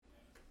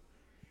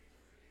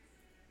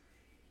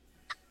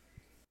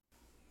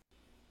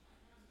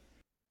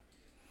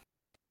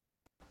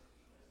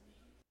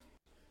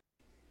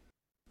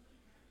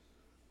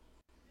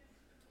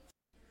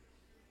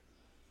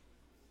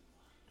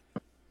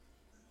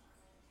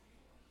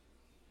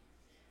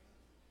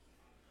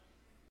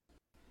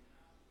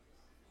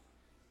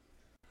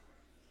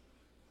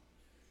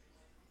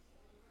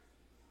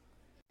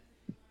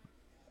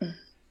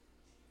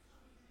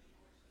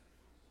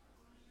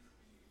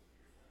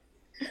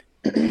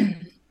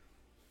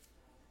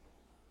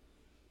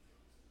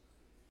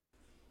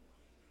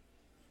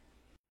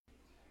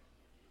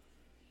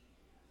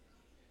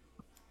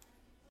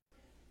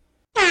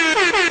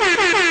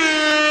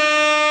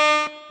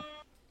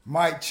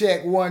Mic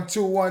check 1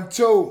 2 1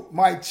 2.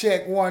 Mic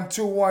check 1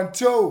 2 1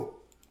 2.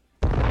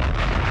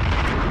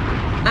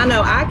 I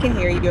know I can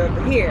hear you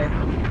over here.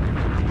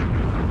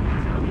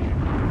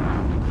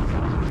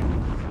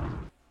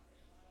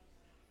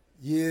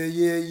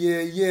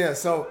 Yeah.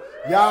 So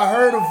y'all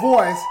heard a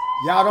voice.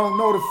 Y'all don't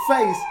know the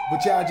face,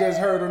 but y'all just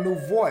heard a new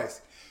voice.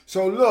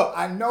 So look,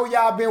 I know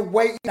y'all been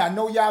waiting. I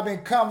know y'all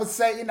been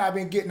conversating. I've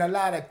been getting a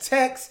lot of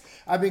texts.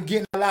 I've been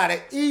getting a lot of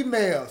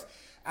emails.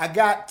 I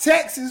got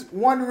texts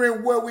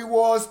wondering where we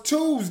was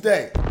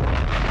Tuesday.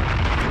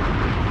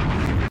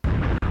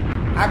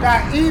 I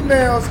got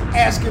emails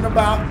asking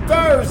about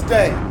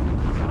Thursday.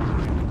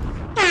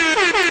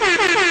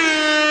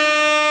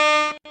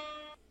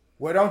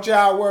 Well, don't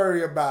y'all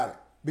worry about it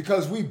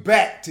because we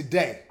back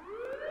today.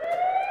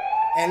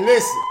 And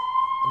listen,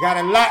 I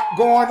got a lot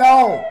going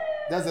on.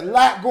 There's a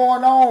lot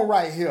going on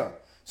right here.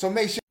 So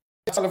make sure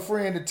you tell a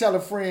friend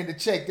to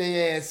check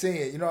their ass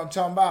in. You know what I'm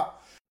talking about?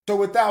 So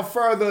without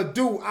further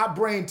ado, I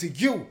bring to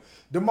you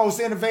the most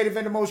innovative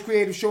and the most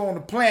creative show on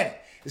the planet.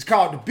 It's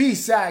called The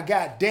B-Side,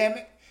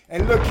 goddammit.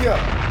 And look here,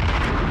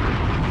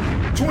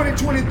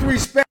 2023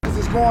 specials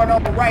is going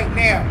on right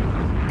now.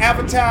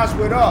 Advertise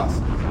with us.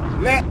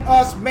 Let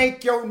us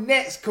make your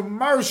next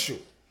commercial.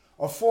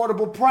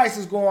 Affordable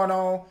prices going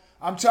on.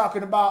 I'm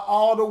talking about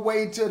all the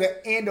way to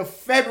the end of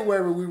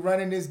February we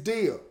running this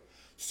deal.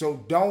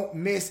 So don't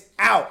miss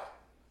out.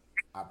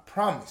 I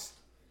promise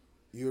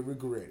you'll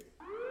regret it.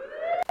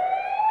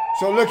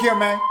 So look here,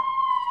 man.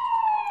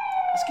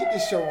 Let's get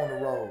this show on the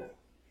road.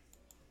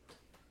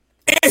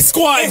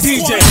 Squad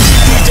DJ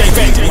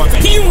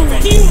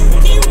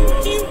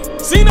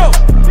Zeno,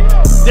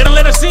 they don't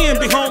let us in,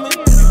 big homie.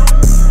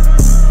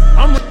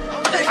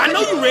 I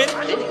know you ready.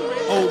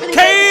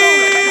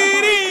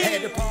 Okay.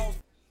 Had to pause.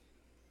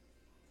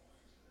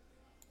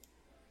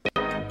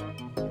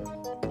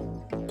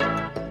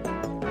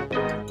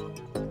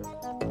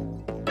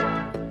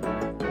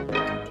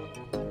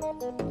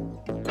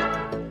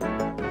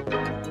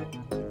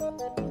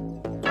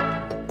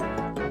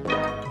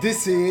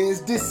 This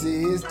is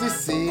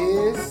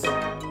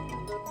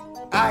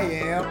I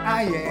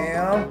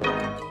am.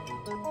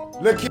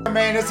 Look here,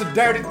 man, it's a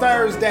Dirty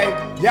Thursday.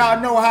 Y'all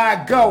know how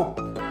it go.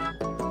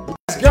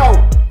 Let's go.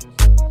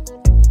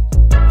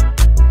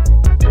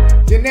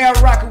 You're now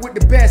rocking with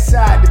the best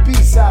side, the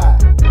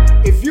B-side.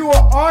 If you're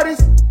an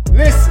artist,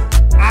 listen,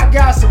 I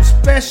got some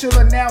special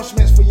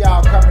announcements for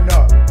y'all coming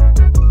up.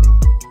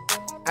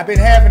 I've been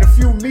having a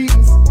few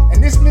meetings,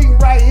 and this meeting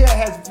right here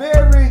has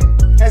gave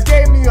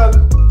me a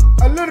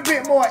little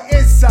bit more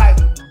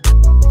insight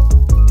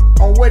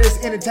on where this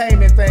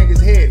entertainment thing is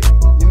headed,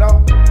 you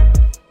know?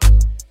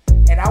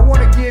 And I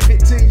want to give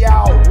it to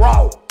y'all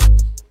raw.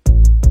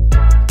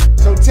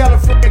 So tell a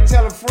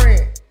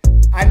friend.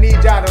 I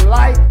need y'all to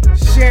like,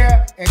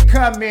 share, and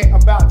comment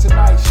about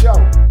tonight's show.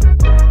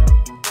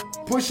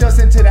 Push us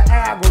into the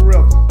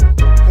algorithm,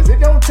 because it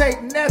don't take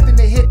nothing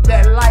to hit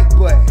that like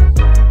button.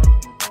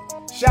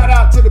 Shout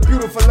out to the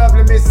beautiful,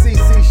 lovely Miss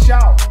CC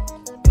Shaw.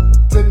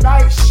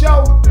 Tonight's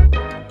show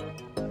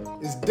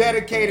is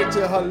dedicated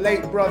to her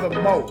late brother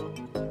Mo.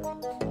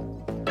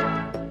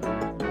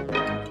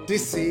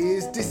 This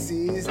is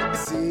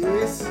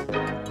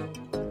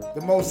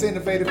the most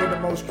innovative and the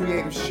most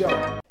creative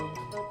show.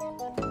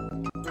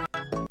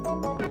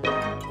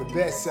 The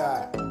best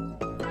side,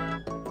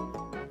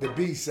 the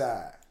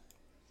B-side.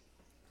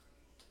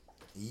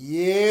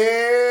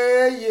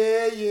 Yeah.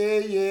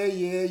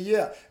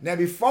 Now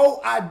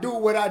before I do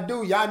what I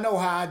do, y'all know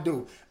how I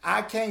do.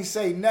 I can't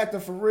say nothing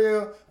for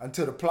real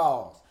until the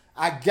applause.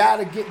 I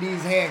gotta get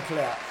these hand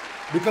claps.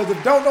 Because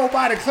if don't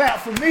nobody clap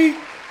for me,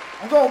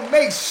 I'm gonna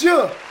make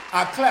sure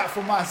I clap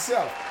for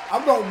myself.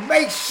 I'm gonna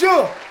make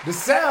sure the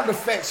sound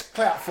effects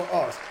clap for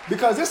us.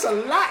 Because it's a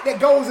lot that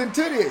goes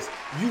into this.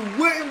 You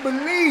wouldn't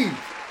believe.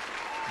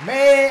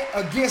 Man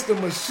against the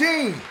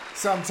machine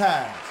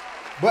sometimes.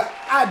 But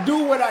I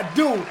do what I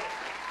do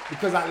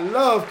because I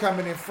love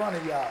coming in front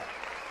of y'all.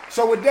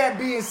 So with that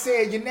being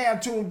said, you're now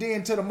tuned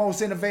in to the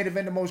most innovative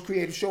and the most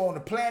creative show on the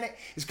planet.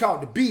 It's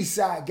called The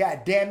B-Side,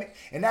 goddammit.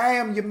 And I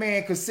am your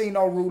man,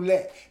 Casino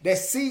Roulette.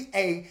 That's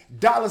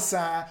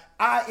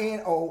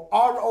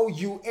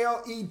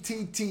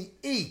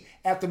CAINOROULETTE.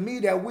 After me,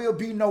 there will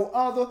be no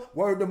other.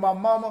 Word to my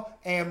mama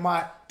and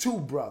my two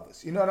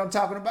brothers. You know what I'm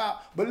talking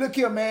about? But look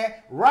here, man.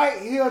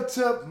 Right here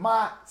to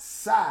my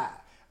side,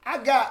 I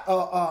got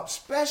a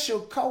special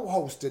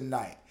co-host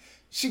tonight.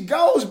 She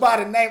goes by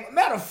the name,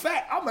 matter of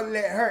fact, I'm going to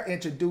let her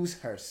introduce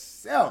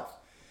herself.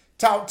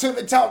 Talk to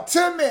me.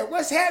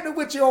 What's happening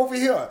with you over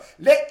here?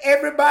 Let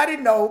everybody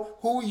know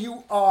who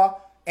you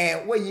are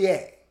and where you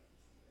at.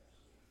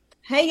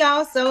 Hey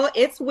y'all, so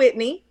it's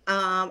Whitney.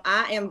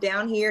 I am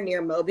down here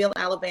near Mobile,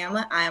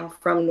 Alabama. I am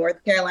from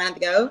North Carolina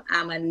though.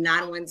 I'm a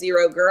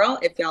 910 girl,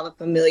 if y'all are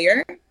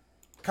familiar.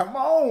 Come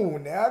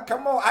on now,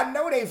 come on. I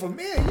know they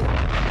familiar.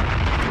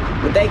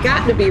 They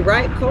got to be,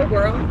 right, cool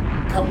girl?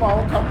 Come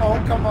on, come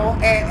on, come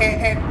on.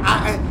 And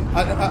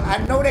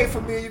I know they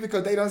familiar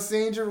because they done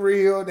seen your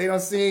reel, they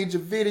done seen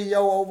your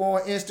video over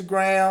on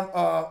Instagram,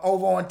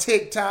 over on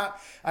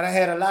TikTok. I done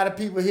had a lot of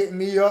people hitting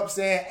me up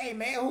saying, hey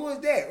man, who is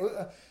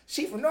that?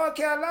 She from North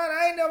Carolina,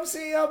 I ain't never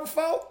seen her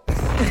before.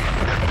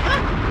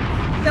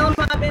 Tell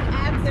them I've been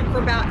absent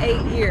for about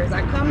 8 years.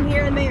 I come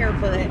here and there,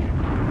 but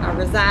I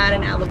reside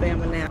in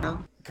Alabama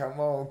now.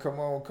 Come on, come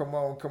on, come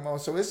on, come on.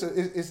 So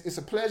it's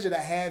a pleasure to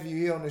have you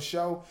here on the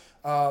show.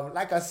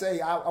 Like I say,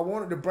 I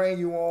wanted to bring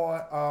you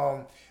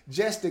on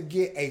just to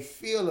get a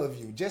feel of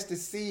you, just to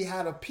see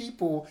how the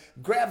people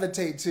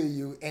gravitate to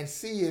you and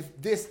see if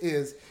this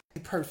is a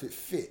perfect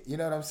fit. You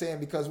know what I'm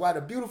saying? Because while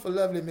the beautiful,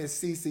 lovely Miss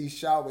CC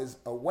Shaw is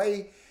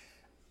away,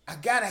 I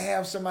gotta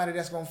have somebody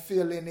that's gonna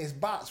fill in this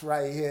box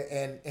right here,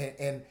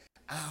 and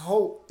I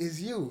hope it's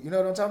you. You know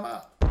what I'm talking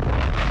about?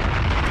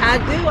 I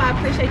do. I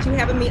appreciate you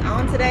having me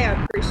on today.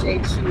 I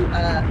appreciate you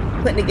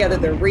putting together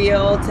the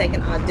reel,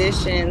 taking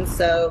auditions.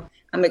 So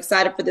I'm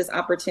excited for this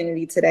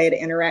opportunity today to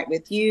interact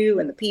with you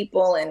and the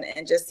people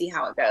and just see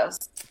how it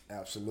goes.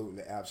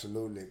 Absolutely,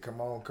 absolutely. Come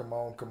on, come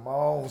on, come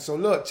on. So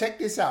look, check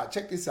this out.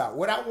 Check this out.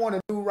 What I want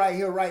to do right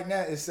here, right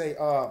now is say,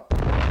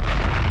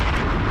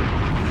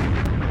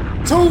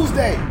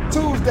 Tuesday,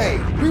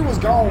 we was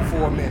gone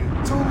for a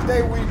minute.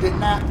 Tuesday, we did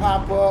not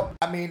pop up.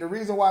 I mean, the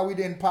reason why we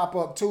didn't pop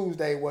up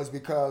Tuesday was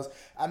because,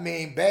 I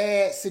mean,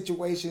 bad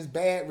situations,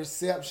 bad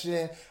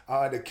reception.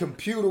 The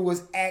computer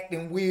was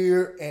acting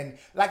weird. And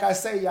like I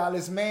say, y'all,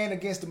 it's man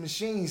against the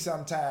machine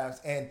sometimes.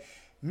 And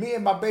me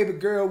and my baby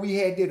girl, we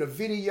had did a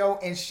video,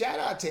 and shout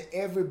out to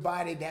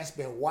everybody that's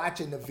been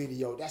watching the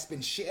video, that's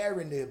been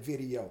sharing the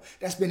video,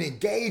 that's been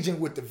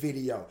engaging with the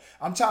video.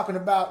 I'm talking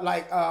about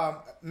like,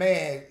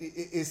 man,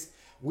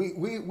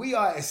 we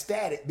are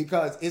ecstatic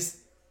because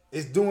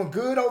it's doing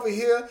good over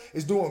here.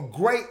 It's doing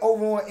great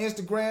over on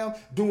Instagram,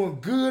 doing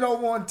good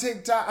over on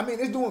TikTok. I mean,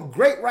 it's doing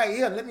great right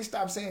here. Let me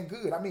stop saying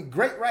good. I mean,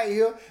 great right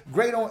here,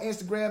 great on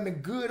Instagram,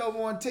 and good over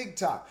on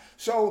TikTok.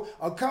 So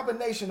a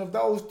combination of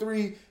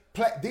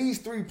these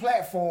three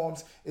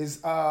platforms is,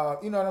 you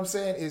know what I'm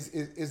saying,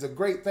 is a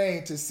great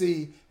thing to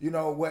see, you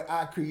know, what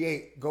I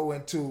create go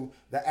into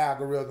the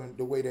algorithm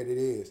the way that it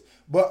is.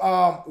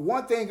 But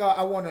one thing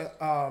I want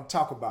to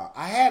talk about,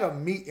 I had a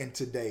meeting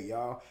today,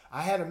 y'all.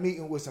 I had a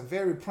meeting with some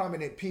very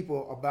prominent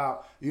people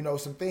about, you know,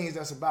 some things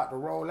that's about to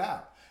roll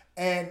out.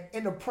 And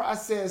in the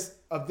process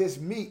of this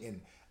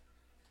meeting,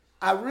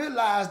 I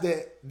realized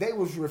that they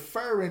was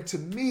referring to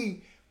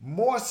me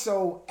more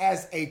so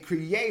as a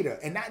creator,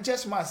 and not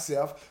just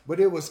myself, but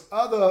it was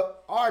other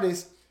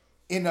artists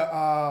in the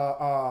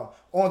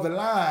on the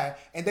line,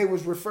 and they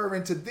was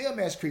referring to them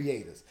as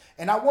creators.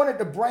 And I wanted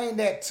to bring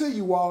that to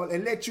you all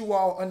and let you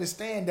all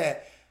understand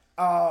that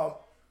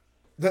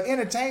the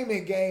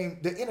entertainment game,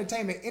 the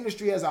entertainment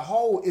industry as a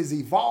whole is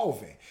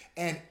evolving,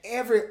 and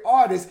every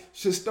artist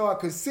should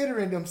start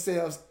considering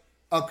themselves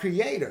a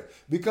creator.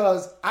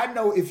 Because I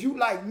know if you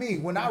like me,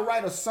 when I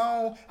write a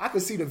song, I can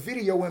see the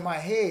video in my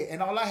head,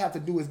 and all I have to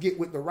do is get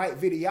with the right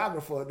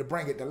videographer to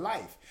bring it to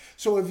life.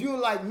 So if you're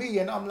like me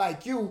and I'm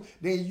like you,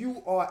 then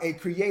you are a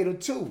creator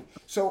too.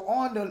 So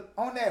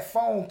on that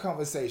phone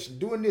conversation,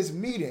 during this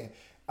meeting,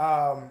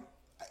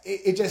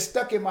 it just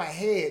stuck in my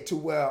head to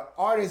where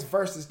artist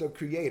versus the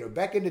creator.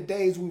 Back in the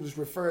days, we was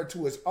referred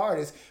to as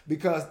artists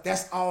because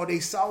that's all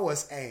they saw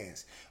us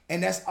as,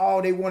 and that's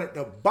all they wanted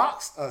to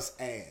box us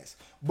as.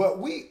 But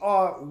we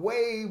are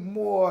way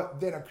more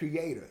than a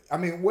creator. I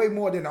mean, way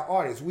more than an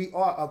artist. We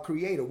are a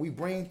creator. We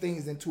bring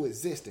things into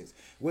existence,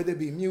 whether it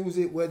be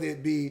music, whether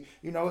it be,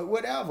 you know,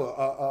 whatever,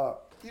 a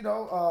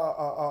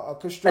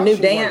construction worker. A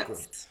new dance.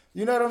 Worker.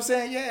 You know what I'm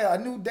saying? Yeah, a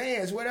new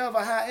dance, whatever,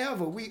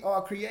 however, we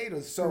are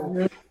creators.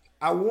 So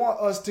I want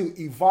us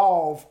to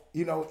evolve,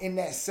 you know, in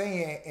that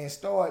saying and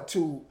start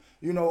to,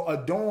 you know,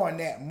 adorn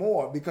that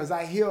more, because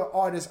I hear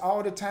artists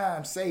all the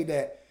time say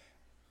that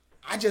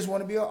I just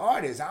want to be an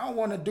artist. I don't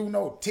want to do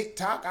no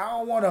TikTok. I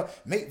don't want to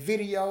make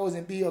videos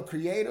and be a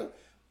creator.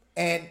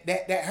 And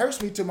that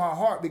hurts me to my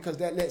heart, because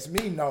that lets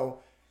me know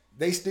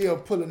they still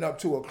pulling up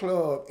to a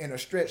club in a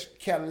stretched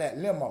Cadillac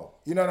limo.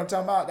 You know what I'm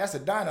talking about? That's a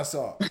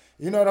dinosaur.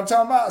 You know what I'm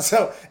talking about?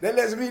 So that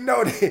lets me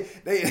know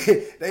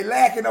they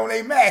lacking on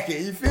they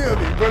macking. You feel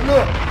me? But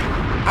look,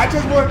 I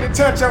just wanted to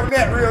touch on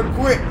that real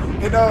quick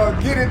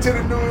and get into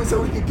the news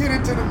so we can get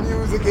into the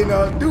music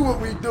and do what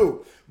we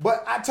do.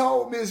 But I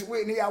told Miss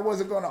Whitney I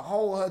wasn't going to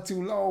hold her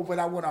too long, but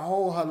I want to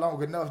hold her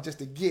long enough just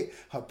to get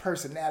her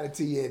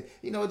personality and,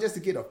 you know, just to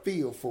get a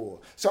feel for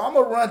her. So I'm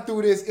going to run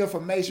through this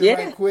information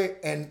right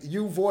quick, and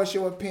you voice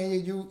your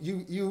opinion.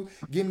 You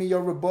give me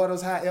your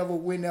rebuttals however,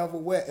 whenever,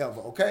 wherever,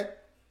 okay?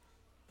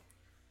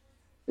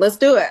 Let's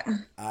do it. All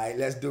right,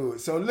 let's do it.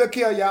 So look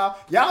here, y'all.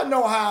 Y'all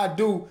know how I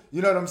do,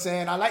 you know what I'm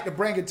saying? I like to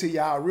bring it to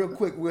y'all real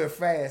quick, real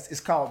fast. It's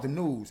called the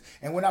news.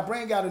 And when I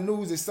bring out the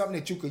news, it's something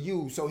that you could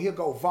use. So here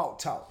go Vault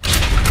Talk.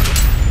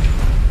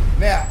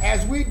 Now,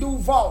 as we do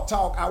Vault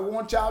Talk, I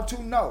want y'all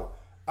to know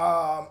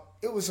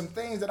it was some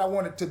things that I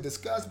wanted to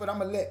discuss, but I'm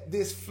going to let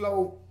this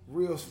flow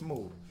real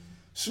smooth.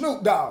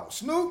 Snoop Dogg.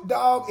 Snoop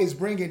Dogg is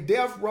bringing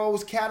Death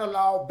Row's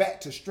catalog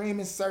back to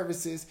streaming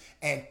services,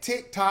 and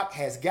TikTok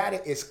has got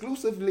it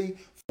exclusively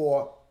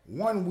for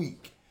 1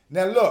 week.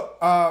 Now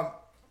look,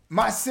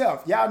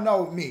 myself, y'all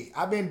know me.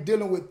 I've been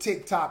dealing with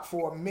TikTok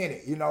for a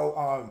minute.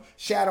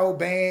 Shadow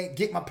ban,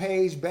 get my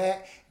page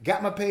back,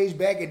 got my page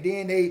back, and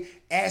then they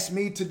asked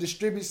me to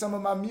distribute some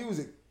of my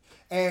music.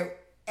 And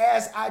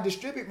as I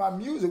distribute my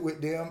music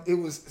with them, it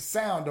was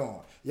Sound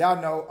On.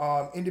 Y'all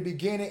know, in the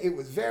beginning, it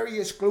was very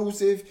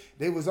exclusive.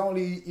 There was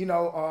only,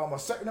 a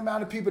certain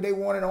amount of people they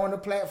wanted on the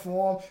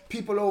platform.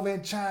 People over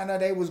in China,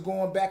 they was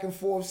going back and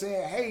forth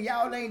saying, hey,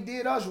 y'all ain't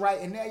did us right.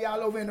 And now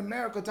y'all over in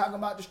America talking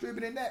about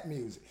distributing that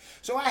music.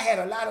 So I had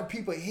a lot of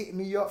people hitting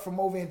me up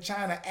from over in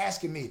China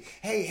asking me,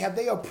 hey, have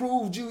they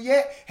approved you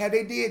yet? Have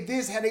they did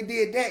this? Have they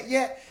did that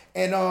yet?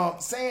 And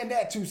saying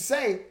that to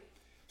say,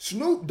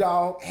 Snoop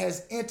Dogg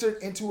has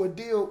entered into a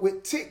deal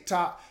with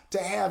TikTok to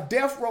have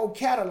Death Row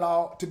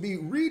catalog to be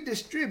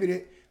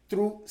redistributed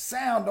through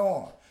Sound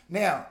On.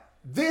 Now,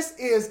 this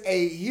is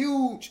a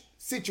huge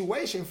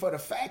situation for the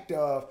fact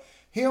of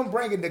him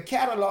bringing the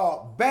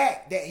catalog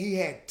back that he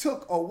had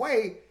took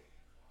away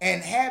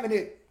and having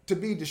it to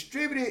be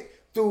distributed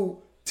through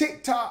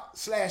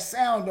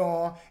TikTok/Sound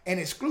On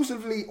and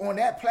exclusively on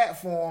that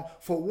platform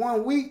for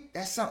 1 week.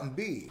 That's something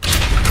big.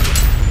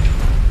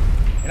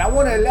 And I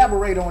want to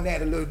elaborate on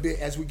that a little bit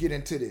as we get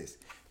into this.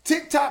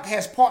 TikTok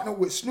has partnered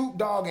with Snoop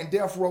Dogg and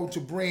Death Row to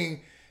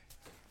bring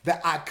the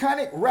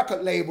iconic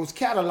record label's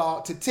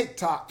catalog to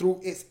TikTok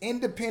through its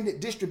independent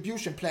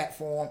distribution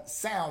platform,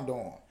 Sound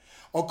On.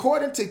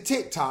 According to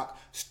TikTok,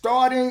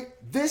 starting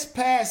this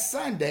past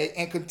Sunday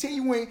and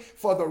continuing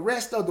for the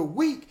rest of the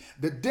week,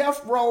 the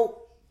Death Row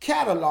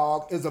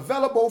catalog is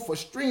available for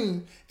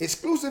stream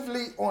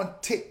exclusively on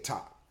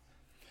TikTok.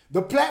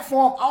 The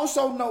platform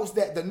also notes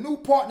that the new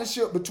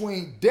partnership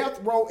between Death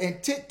Row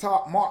and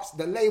TikTok marks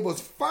the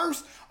label's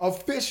first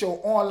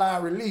official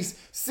online release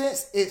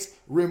since its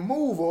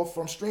removal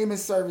from streaming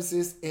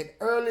services in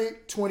early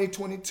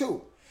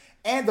 2022,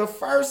 and the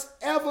first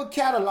ever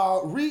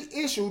catalog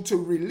reissued to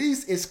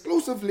release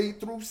exclusively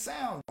through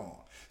Sound On.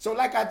 So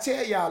like I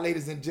tell y'all,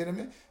 ladies and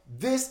gentlemen,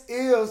 this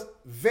is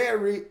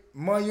very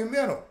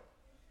monumental.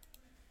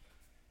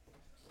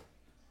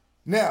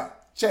 Now,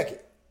 check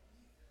it.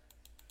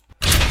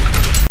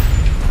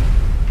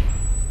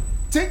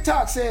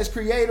 TikTok says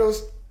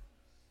creators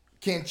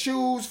can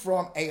choose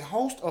from a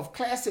host of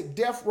classic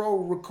Death Row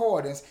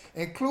recordings,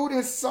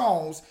 including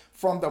songs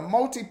from the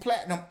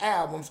multi-platinum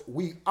albums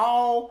we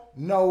all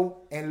know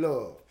and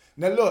love.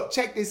 Now look,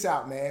 check this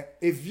out, man.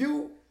 If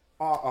you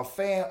are a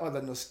fan of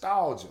the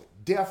nostalgia,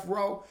 Death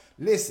Row,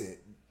 listen,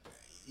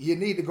 you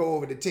need to go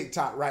over to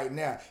TikTok right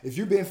now. If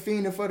you've been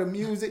fiending for the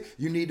music,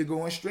 you need to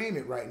go and stream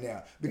it right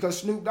now. Because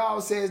Snoop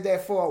Dogg says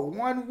that for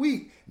 1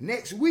 week,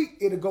 next week,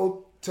 it'll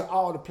go to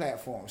all the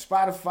platforms,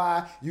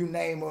 Spotify, you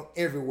name them,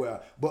 everywhere.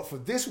 But for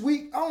this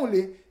week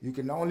only, you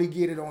can only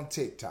get it on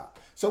TikTok.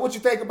 So what you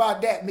think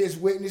about that, Miss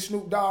Whitney?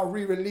 Snoop Dogg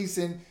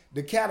re-releasing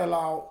the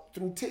catalog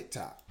through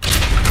TikTok?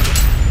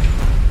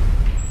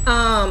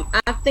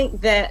 I think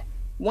that,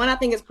 one, I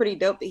think it's pretty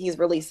dope that he's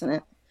releasing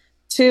it.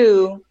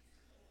 Two,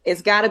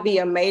 it's got to be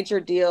a major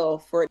deal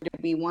for it to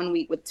be 1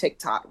 week with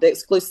TikTok. The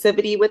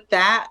exclusivity with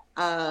that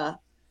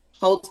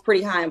holds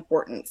pretty high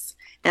importance.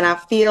 And I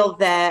feel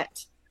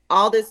that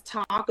all this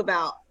talk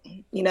about,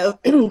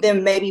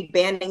 them maybe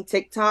banning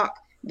TikTok,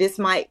 this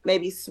might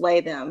maybe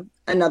sway them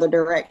another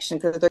direction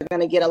because they're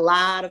going to get a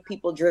lot of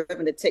people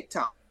driven to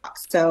TikTok.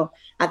 So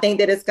I think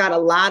that it's got a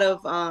lot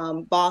of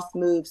boss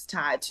moves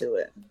tied to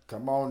it.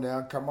 Come on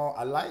now, come on.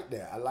 I like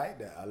that.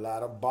 A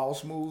lot of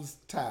boss moves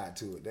tied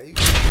to it. There you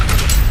go.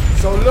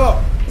 So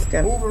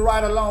look, moving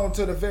right along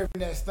to the very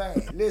next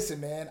thing.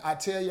 Listen, man, I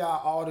tell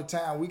y'all all the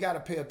time, we got to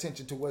pay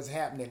attention to what's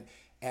happening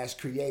as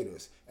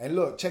creators. And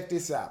look, check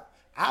this out.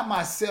 I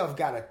myself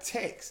got a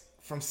text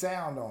from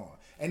Sound On,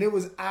 and it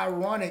was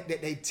ironic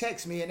that they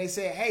text me and they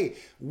said, hey,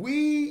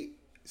 we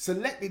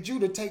selected you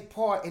to take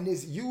part in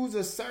this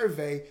user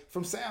survey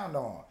from Sound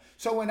On.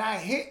 So when I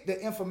hit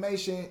the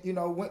information,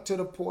 went to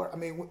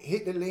the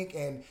hit the link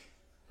and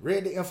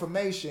read the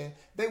information,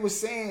 they were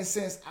saying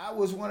since I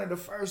was one of the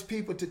first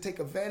people to take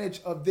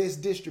advantage of this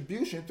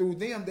distribution through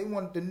them, they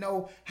wanted to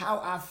know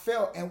how I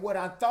felt and what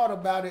I thought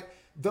about it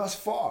thus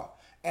far.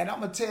 And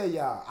I'm going to tell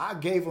y'all, I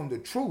gave them the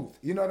truth.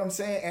 You know what I'm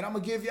saying? And I'm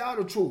going to give y'all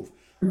the truth.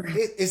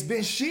 It's been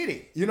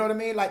shitty. You know what I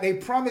mean? Like they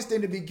promised in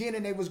the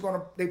beginning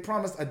they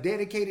promised a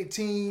dedicated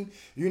team,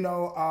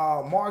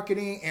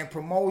 marketing and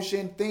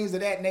promotion, things of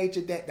that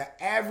nature that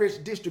the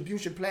average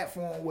distribution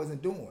platform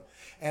wasn't doing.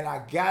 And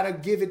I got to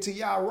give it to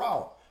y'all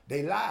raw.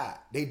 They lied.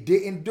 They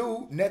didn't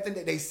do nothing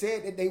that they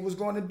said that they was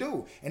going to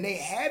do. And they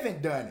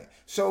haven't done it.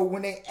 So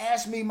when they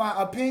asked me my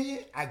opinion,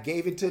 I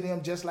gave it to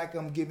them just like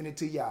I'm giving it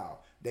to y'all.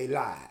 They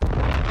lied.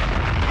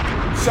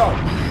 So,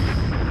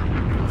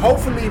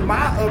 hopefully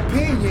my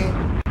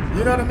opinion,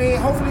 you know what I mean?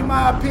 Hopefully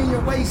my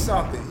opinion weighs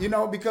something,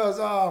 because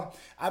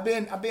I've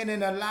been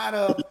in a lot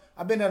of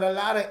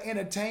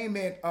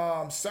entertainment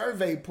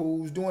survey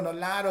pools, doing a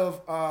lot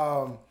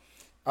of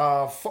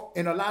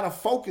in a lot of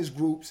focus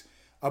groups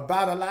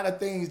about a lot of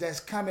things that's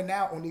coming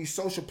out on these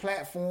social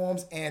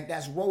platforms and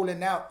that's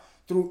rolling out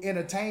through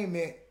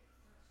entertainment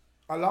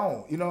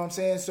alone. You know what I'm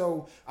saying?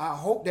 So I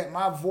hope that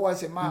my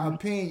voice and my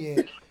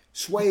opinion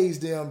sways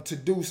them to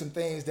do some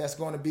things that's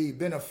going to be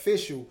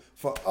beneficial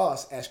for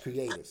us as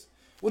creators.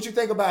 What you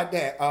think about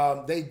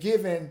that? They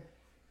giving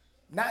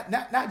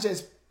not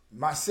just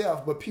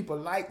myself, but people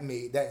like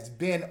me that's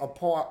been a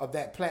part of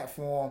that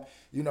platform,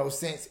 you know,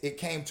 since it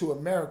came to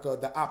America,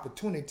 the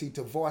opportunity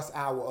to voice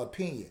our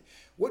opinion.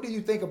 What do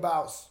you think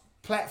about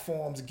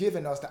platforms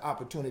giving us the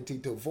opportunity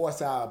to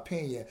voice our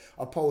opinion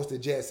opposed to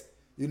just,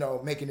 you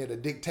know, making it a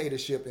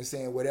dictatorship and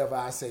saying whatever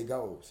I say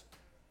goes?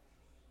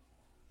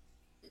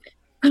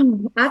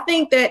 I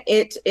think that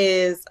it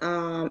is,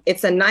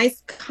 it's a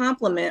nice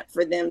compliment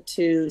for them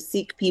to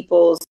seek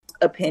people's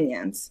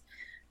opinions.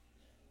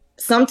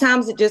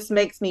 Sometimes it just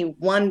makes me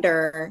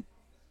wonder.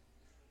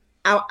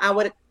 I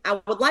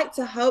would like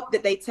to hope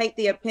that they take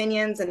the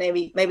opinions and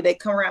maybe they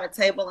come around a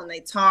table and they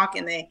talk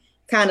and they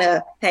kind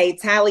of, hey,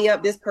 tally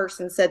up, this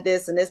person said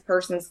this and this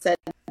person said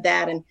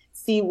that, and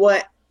see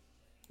what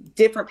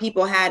different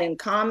people had in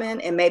common,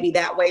 and maybe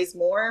that weighs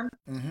more.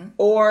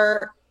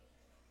 Or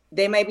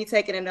they may be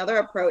taking another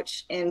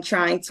approach and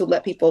trying to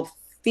let people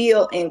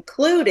feel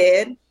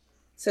included.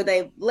 So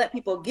they let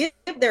people give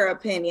their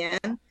opinion,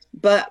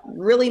 but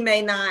really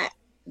may not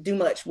do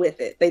much with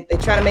it. They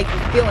try to make you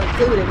feel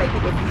included, make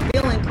people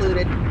feel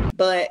included,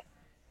 but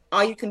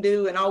all you can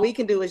do and all we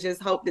can do is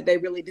just hope that they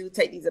really do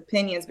take these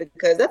opinions,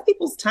 because that's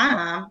people's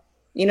time,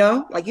 you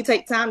know, like you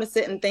take time to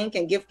sit and think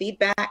and give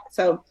feedback.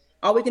 So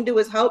all we can do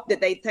is hope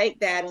that they take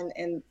that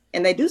and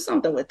they do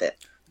something with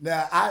it.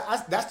 Now,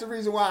 I that's the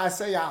reason why I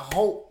say I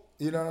hope.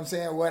 You know what I'm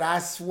saying? What I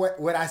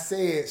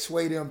said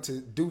sway them to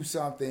do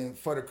something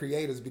for the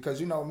creators, because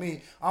you know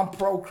me, I'm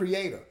pro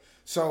creator.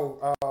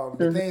 So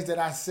the things that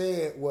I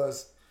said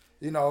was,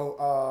 you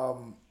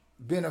know,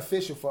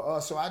 beneficial for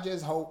us. So I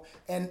just hope,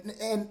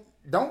 and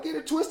don't get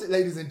it twisted,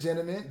 ladies and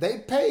gentlemen. They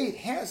paid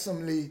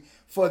handsomely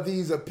for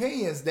these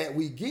opinions that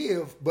we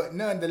give, but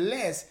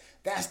nonetheless,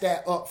 that's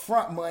that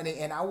upfront money.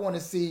 And I want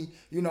to see,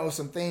 you know,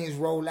 some things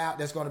roll out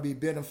that's going to be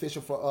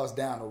beneficial for us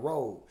down the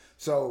road.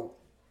 So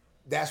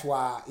that's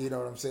why, you know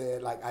what I'm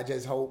saying? Like, I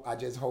just hope,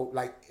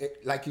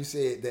 like you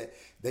said, that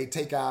they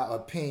take our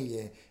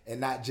opinion and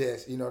not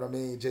just, you know what I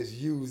mean, just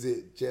use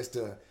it just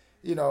to,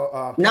 you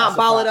know, not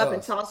ball it up us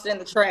and toss it in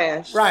the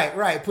trash.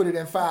 Right. Put it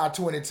in file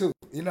 22.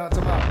 You know what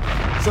I'm talking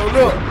about? So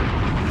look,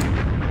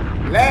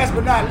 last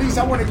but not least,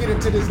 I want to get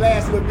into this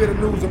last little bit of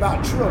news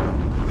about Triller.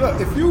 Look,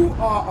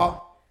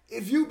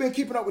 if you've been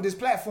keeping up with this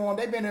platform,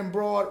 they've been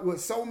embroiled with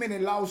so many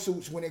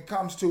lawsuits when it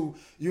comes to,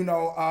 you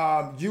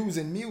know,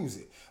 using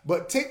music.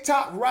 But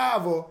TikTok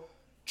rival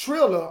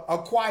Triller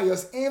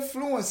acquires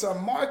influencer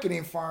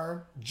marketing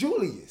firm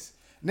Julius.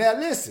 Now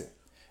listen,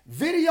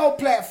 video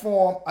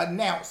platform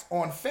announced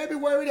on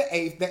February the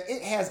 8th that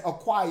it has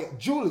acquired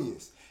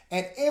Julius,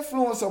 an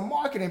influencer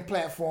marketing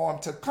platform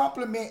to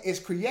complement its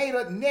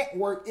creator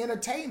network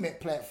entertainment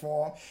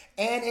platform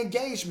and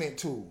engagement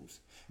tools.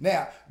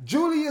 Now,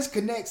 Julius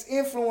connects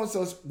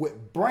influencers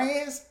with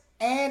brands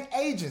and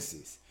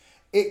agencies.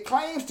 It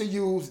claims to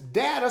use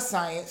data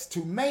science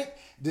to make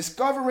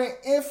discovering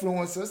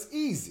influencers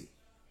easy,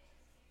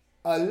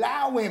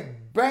 allowing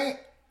brands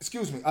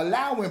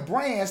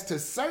to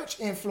search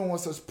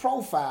influencers'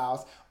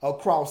 profiles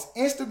across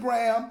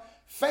Instagram,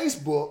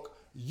 Facebook,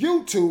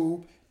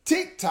 YouTube,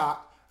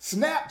 TikTok,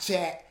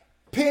 Snapchat,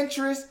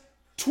 Pinterest,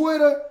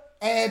 Twitter,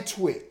 and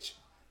Twitch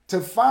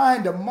to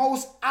find the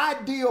most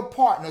ideal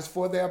partners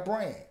for their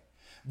brand.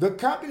 The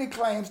company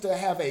claims to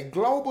have a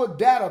global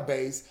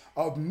database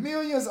of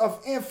millions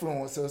of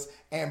influencers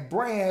and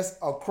brands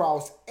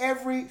across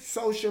every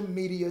social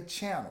media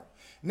channel.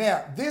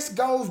 Now, this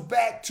goes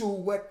back to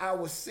what I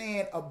was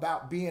saying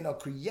about being a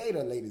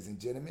creator, ladies and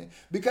gentlemen,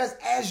 because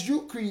as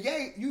you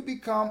create, you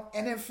become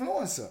an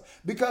influencer.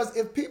 Because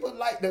if people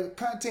like the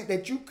content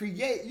that you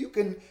create, you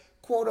can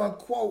quote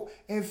unquote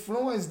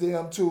influence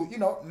them to, you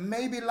know,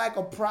 maybe like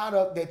a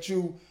product that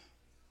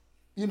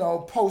you know,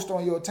 post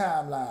on your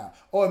timeline,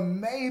 or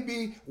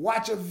maybe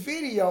watch a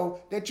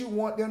video that you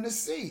want them to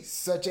see,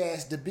 such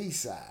as the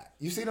B-side.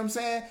 You see what I'm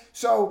saying?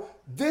 So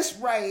this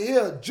right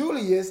here,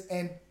 Julius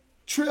and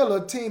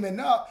Triller teaming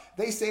up,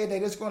 they said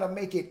that it's going to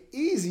make it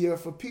easier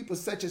for people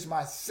such as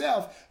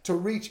myself to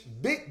reach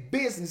big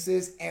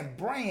businesses and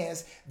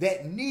brands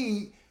that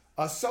need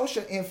a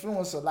social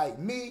influencer like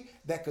me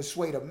that could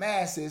sway the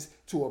masses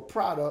to a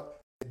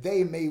product that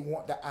they may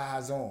want the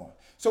eyes on.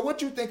 So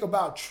what you think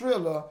about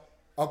Triller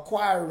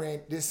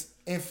acquiring this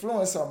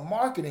influencer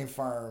marketing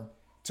firm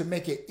to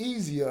make it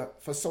easier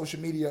for social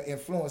media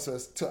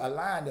influencers to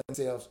align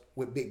themselves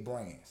with big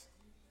brands?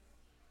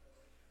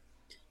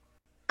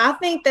 I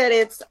think that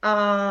it's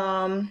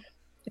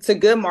a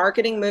good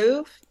marketing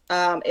move.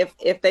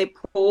 If they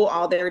pull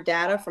all their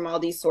data from all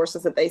these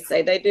sources that they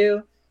say they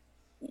do,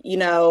 you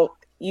know,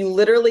 you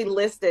literally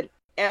listed,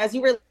 as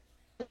you were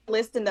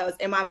listing those,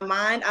 in my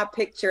mind, I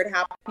pictured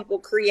how people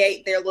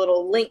create their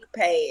little link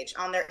page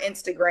on their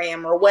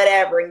Instagram or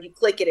whatever, and you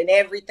click it and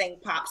everything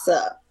pops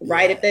up,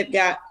 right? Yeah. If they've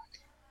got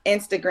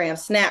Instagram,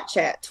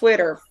 Snapchat,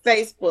 Twitter,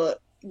 Facebook,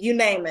 you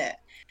name it.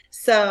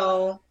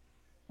 So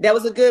that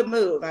was a good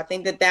move. I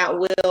think that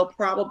will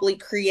probably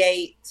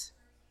create.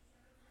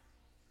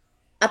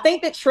 I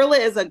think that Trilla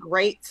is a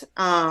great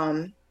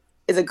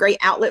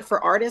outlet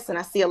for artists, and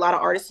I see a lot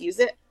of artists use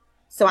it.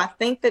 So I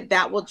think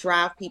that will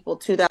drive people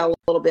to that a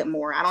little bit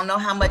more. I don't know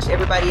how much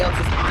everybody else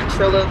is on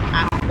Trilla.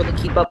 I don't really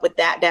keep up with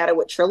that data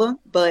with Trilla,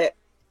 but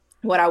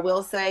what I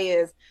will say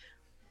is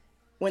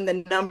when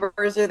the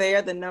numbers are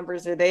there, the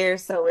numbers are there.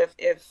 So if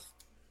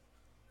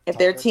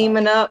they're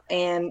teaming up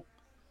and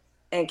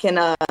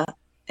can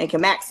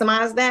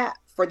maximize that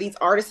for these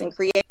artists and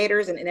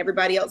creators and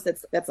everybody else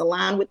that's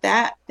aligned with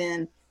that,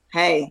 then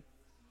hey,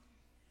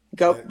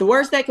 go. The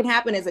worst that can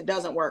happen is it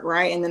doesn't work,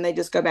 right? And then they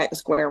just go back to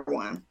square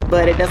one.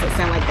 But it doesn't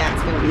sound like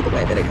that's going to be the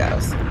way that it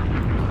goes.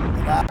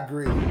 I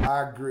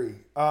agree.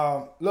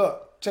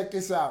 Look, check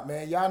this out,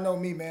 man. Y'all know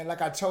me, man.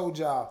 Like I told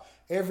y'all,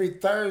 every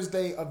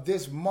Thursday of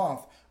this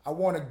month, I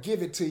want to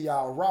give it to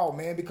y'all raw,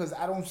 man, because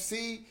I don't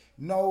see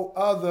no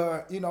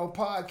other,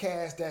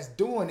 podcast that's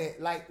doing it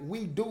like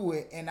we do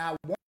it, and I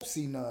won't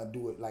see none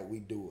do it like we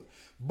do it.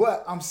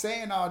 But I'm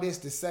saying all this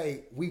to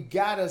say we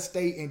gotta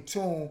stay in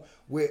tune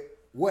with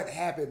what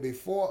happened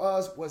before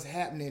us, what's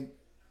happening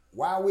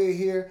while we're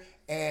here,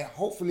 and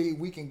hopefully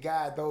we can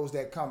guide those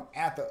that come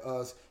after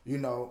us,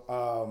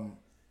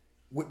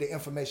 with the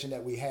information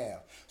that we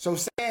have. So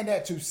saying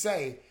that to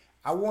say,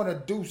 I want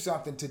to do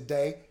something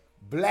today,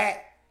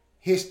 Black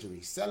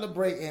History,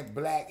 celebrating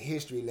Black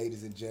history,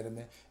 ladies and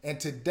gentlemen.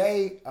 And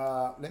today,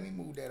 let me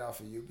move that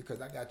off of you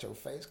because I got your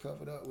face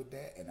covered up with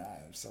that, and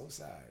I am so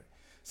sorry.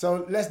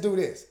 So let's do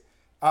this.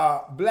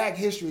 Black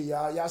history,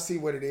 y'all. Y'all see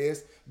what it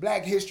is.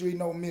 Black history,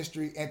 no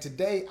mystery. And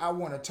today I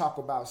want to talk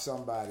about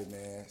somebody,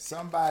 man.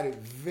 Somebody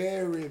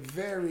very,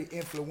 very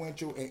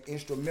influential and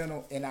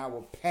instrumental in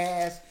our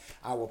past,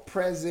 our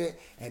present,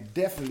 and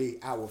definitely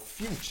our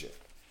future.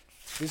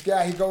 This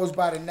guy, he goes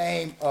by the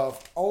name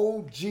of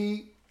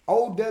O.W.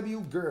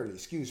 Gurley.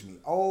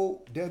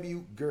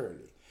 O.W.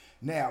 Gurley.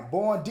 Now,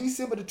 born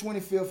December the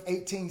 25th,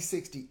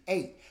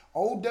 1868,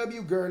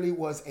 O.W. Gurley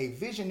was a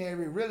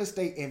visionary real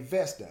estate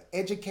investor,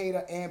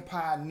 educator, and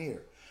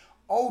pioneer.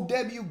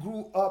 O.W.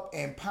 grew up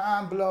in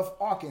Pine Bluff,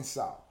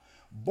 Arkansas.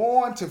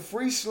 Born to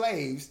free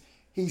slaves,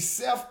 he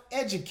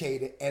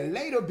self-educated and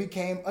later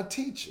became a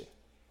teacher.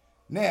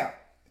 Now,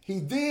 he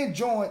then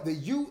joined the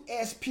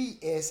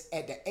USPS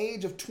at the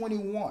age of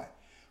 21,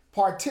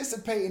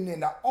 participating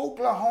in the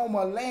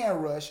Oklahoma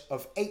land rush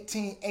of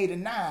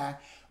 1889.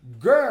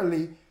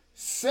 Gurley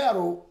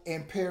settled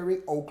in Perry,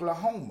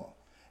 Oklahoma,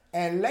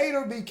 and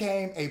later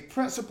became a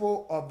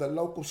principal of the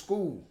local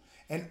school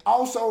and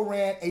also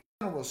ran a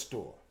general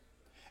store.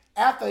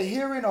 After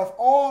hearing of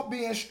oil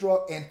being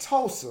struck in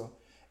Tulsa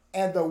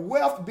and the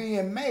wealth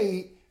being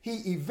made,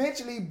 he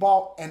eventually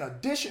bought an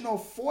additional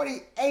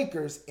 40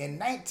 acres in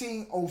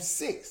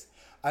 1906,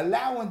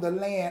 allowing the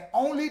land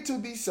only to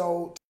be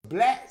sold to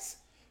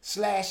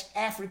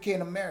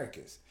blacks/African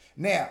Americans.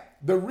 Now,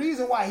 the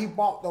reason why he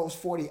bought those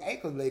 40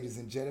 acres, ladies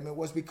and gentlemen,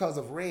 was because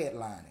of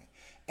redlining.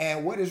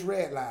 And what is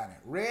redlining?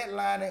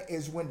 Redlining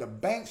is when the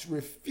banks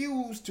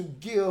refuse to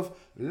give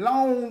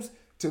loans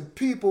to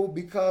people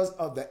because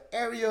of the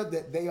area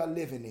that they are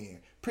living in,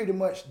 pretty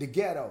much the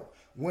ghetto.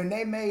 When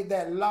they made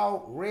that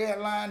law,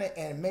 redlining,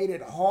 and made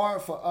it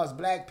hard for us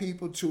black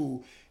people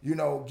to,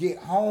 get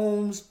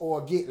homes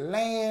or get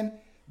land,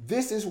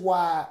 this is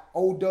why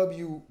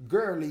O.W.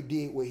 Gurley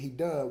did what he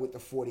done with the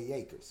 40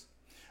 acres.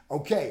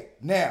 Okay,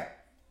 now,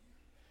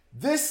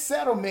 this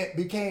settlement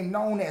became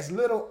known as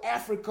Little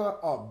Africa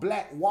or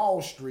Black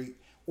Wall Street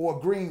or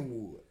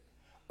Greenwood.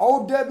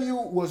 O.W.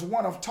 was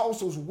one of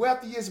Tulsa's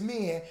wealthiest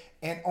men,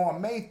 and on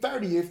May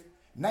 30th,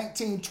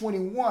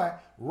 1921,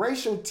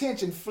 racial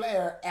tension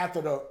flared after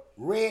the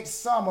Red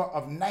Summer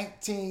of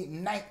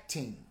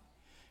 1919.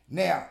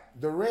 Now,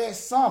 the Red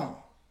Summer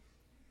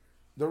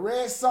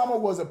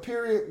was a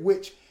period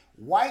which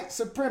white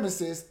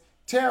supremacists,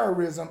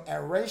 terrorism,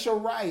 and racial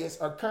riots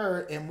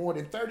occurred in more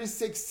than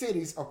 36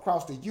 cities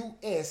across the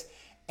U.S.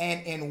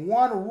 and in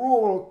one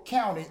rural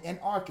county in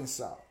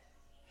Arkansas.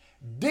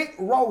 Dick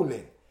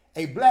Rowland,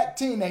 a black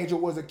teenager,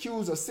 was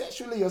accused of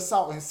sexually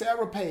assaulting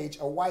Sarah Page,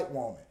 a white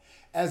woman.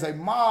 As a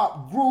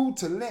mob grew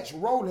to lynch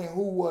Rowland,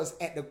 who was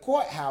at the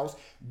courthouse,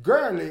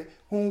 Gurley,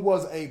 who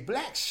was a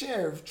black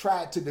sheriff,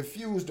 tried to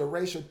defuse the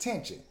racial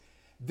tension.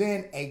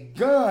 Then a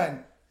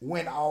gun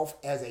went off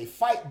as a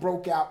fight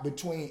broke out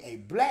between a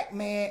black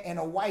man and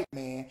a white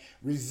man,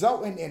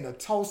 resulting in the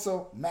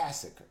Tulsa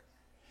Massacre,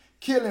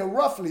 killing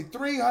roughly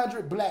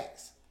 300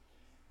 blacks.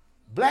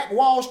 Black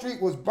Wall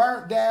Street was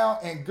burnt down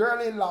and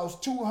Gurley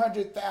lost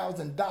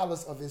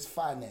 $200,000 of his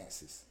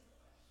finances.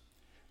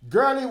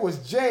 Gurley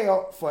was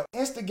jailed for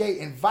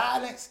instigating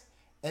violence,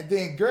 and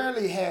then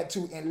Gurley had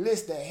to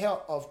enlist the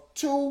help of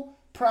two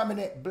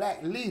prominent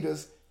black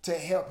leaders to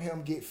help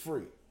him get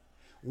free.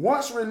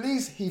 Once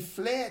released, he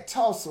fled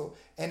Tulsa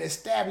and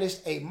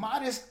established a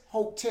modest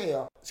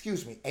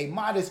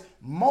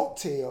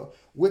motel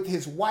with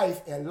his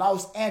wife in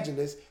Los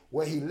Angeles,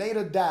 where he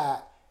later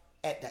died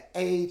at the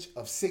age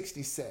of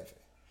 67.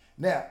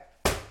 Now,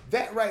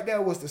 that right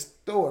there was the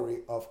story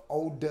of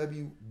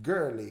O.W.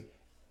 Gurley,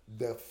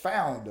 the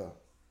founder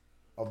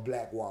of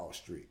Black Wall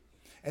Street.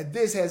 And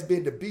this has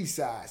been the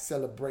B-side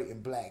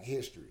celebrating Black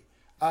history.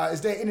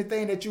 Is there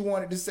anything that you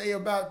wanted to say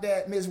about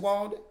that, Ms.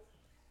 Walden?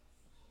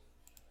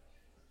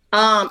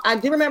 I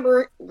do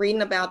remember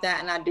reading about that,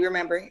 and I do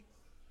remember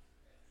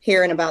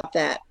hearing about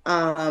that.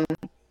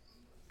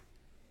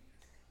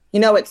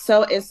 It's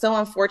so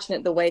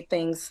unfortunate the way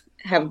things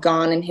have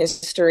gone in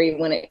history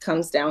when it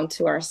comes down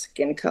to our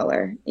skin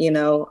color,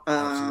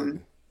 because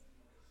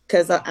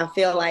I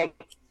feel like,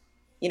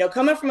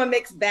 coming from a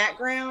mixed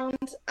background,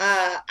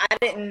 I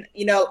didn't,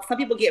 some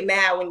people get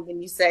mad when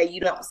you say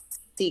you don't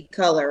see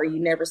color or you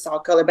never saw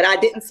color, but I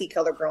didn't see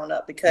color growing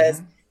up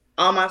because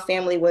all my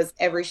family was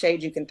every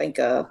shade you can think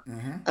of.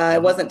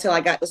 It wasn't until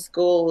I got to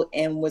school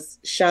and was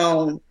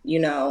shown,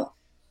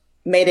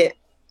 made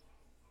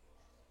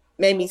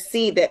me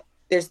see that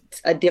there's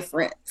a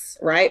difference,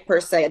 right?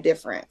 Per se, a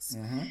difference.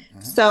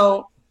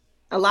 So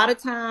a lot of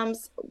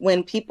times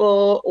when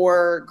people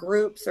or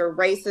groups or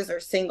races are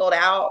singled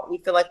out, we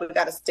feel like we've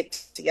got to stick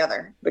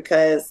together,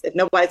 because if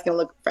nobody's going to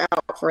look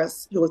out for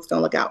us, who is going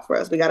to look out for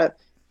us? We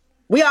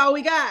all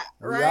we got,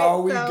 right? We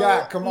all we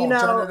got. Come on,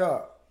 turn it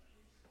up.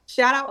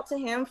 Shout out to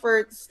him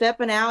for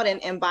stepping out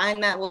and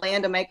buying that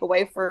land to make a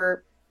way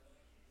for,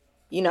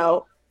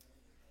 the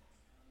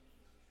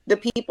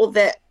people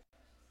that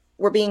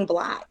were being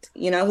blocked,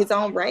 his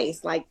own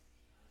race. Like,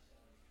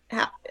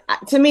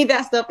 to me,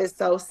 that stuff is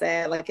so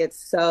sad. Like, it's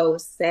so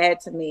sad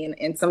to me.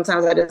 And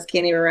sometimes I just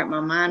can't even wrap my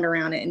mind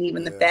around it. And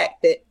even the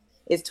fact that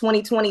it's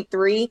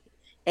 2023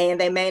 and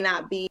they may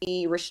not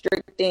be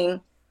restricting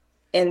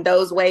in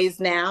those ways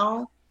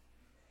now,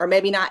 or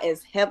maybe not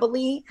as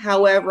heavily.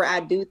 However, I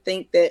do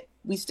think that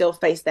we still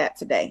face that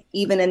today,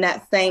 even in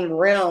that same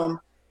realm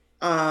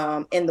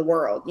in the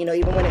world,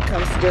 even when it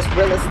comes to just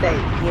real estate.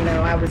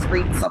 I was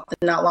reading something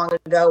not long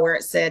ago where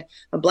it said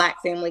a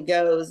Black family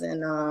goes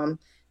and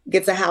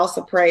gets a house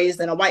appraised,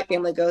 and a white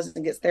family goes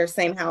and gets their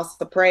same house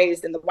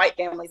appraised, and the white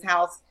family's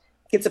house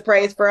gets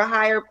appraised for a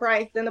higher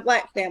price than the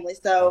Black family.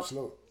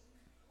 So,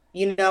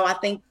 I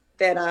think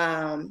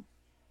that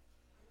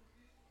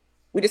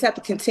we just have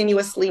to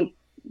continuously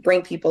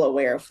bring people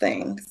aware of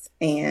things.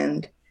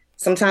 And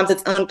sometimes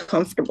it's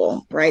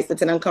uncomfortable, right?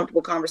 It's an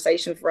uncomfortable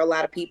conversation for a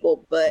lot of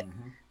people, but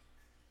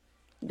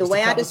the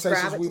way I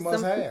describe it, we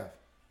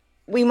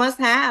must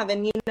have.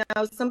 And,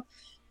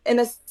 and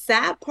the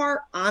sad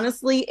part,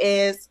 honestly,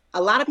 is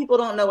a lot of people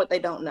don't know what they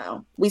don't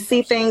know. We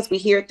see things, we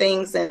hear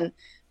things, and,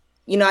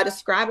 I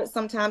describe it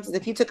sometimes as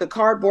if you took a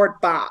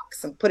cardboard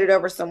box and put it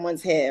over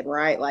someone's head,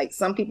 right? Like,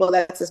 some people,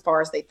 that's as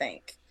far as they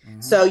think.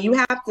 So you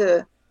have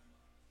to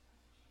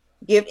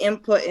give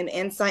input and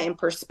insight and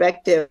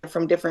perspective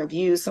from different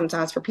views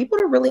sometimes for people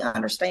to really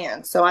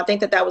understand. So I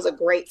think that was a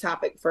great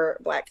topic for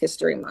Black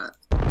History Month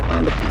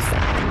on the Peace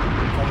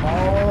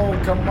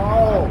side. Come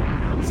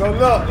on. So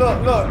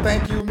look.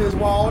 Thank you, Ms.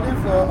 Walden,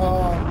 for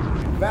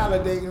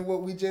validating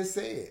what we just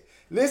said.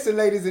 Listen,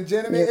 ladies and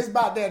gentlemen, it's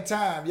about that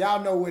time.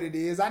 Y'all know what it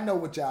is. I know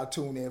what y'all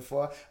tune in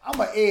for. I'm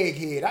an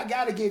egghead. I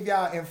got to give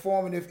y'all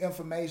informative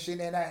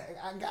information, and I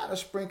got to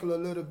sprinkle a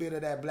little bit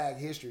of that Black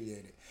history in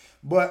it.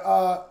 But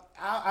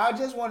I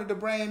just wanted to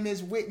bring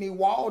Miss Whitney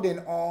Walden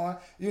on,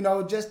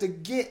 just to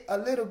get a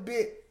little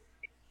bit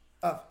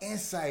of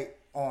insight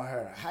on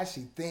her, how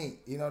she think,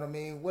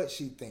 what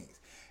she thinks.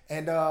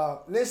 And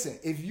listen,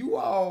 if you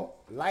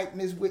all like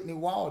Miss Whitney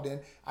Walden,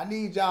 I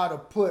need y'all to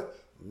put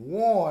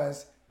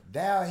ones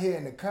down here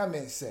in the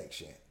comment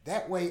section.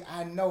 That way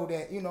I know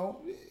that,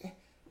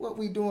 what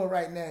we doing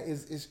right now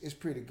is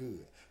pretty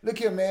good. Look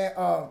here, man.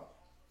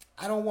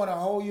 I don't want to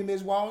hold you,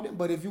 Miss Walden,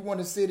 but if you want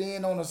to sit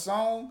in on a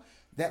song,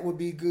 that would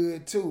be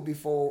good too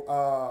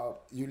before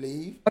you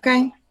leave.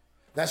 Okay.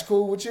 That's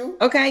cool with you?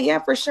 Okay, yeah,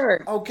 for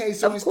sure. Okay,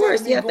 so of course,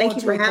 instead of me going thank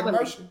you to for a having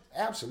commercial, me.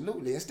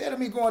 Absolutely. Instead of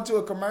me going to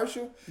a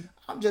commercial,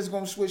 I'm just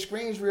gonna switch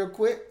screens real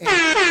quick. And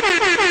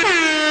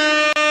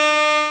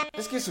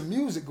let's get some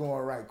music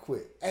going right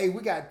quick. Hey,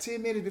 we got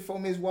 10 minutes before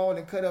Ms.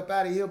 Walden cut up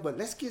out of here, but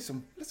let's get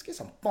some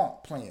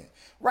funk playing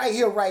right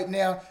here, right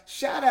now.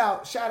 Shout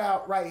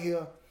out right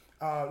here.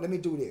 Let me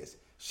do this.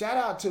 Shout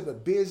out to the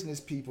business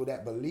people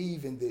that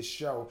believe in this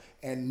show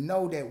and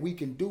know that we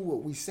can do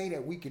what we say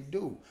that we can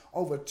do.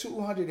 Over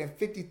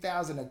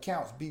 250,000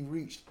 accounts be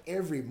reached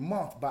every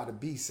month by the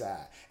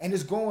B-side, and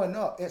it's going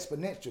up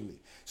exponentially.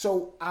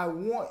 So I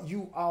want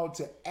you all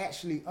to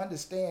actually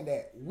understand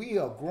that we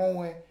are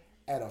growing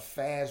at a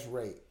fast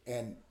rate,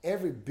 and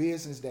every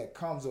business that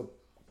comes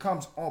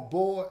on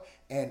board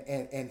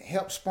and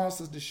helps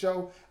sponsors the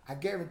show, I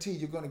guarantee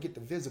you're going to get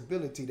the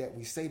visibility that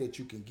we say that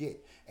you can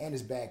get, and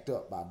it's backed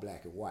up by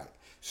Black and White.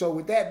 So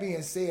with that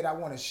being said, I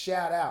want to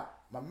shout out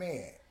my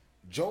man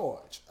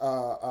George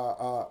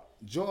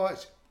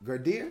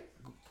Gerdier.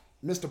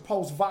 Mr.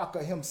 Post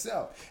Vodka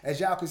himself. As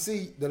y'all can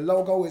see, the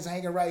logo is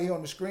hanging right here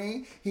on the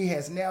screen. He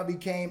has now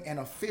became an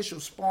official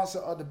sponsor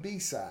of the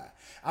B-Side.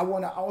 I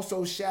want to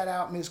also shout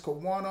out Miss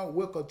Kawana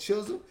Wicker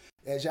Chisel.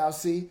 As y'all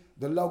see,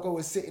 the logo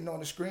is sitting on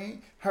the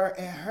screen.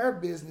 Her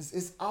business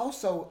is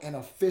also an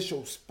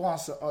official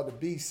sponsor of the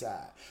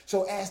B-Side.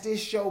 So as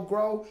this show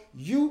grow,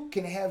 you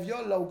can have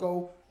your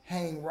logo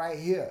hang right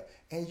here.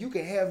 And you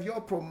can have your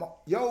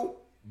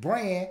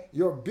brand,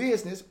 your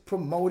business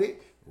promoted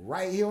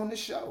right here on the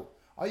show.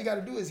 All you got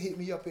to do is hit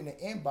me up in the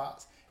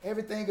inbox.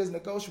 Everything is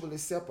negotiable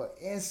except for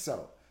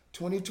INSO.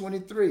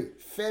 2023,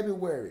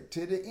 February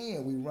to the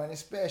end, we running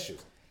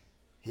specials.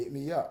 Hit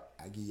me up.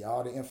 I give you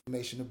all the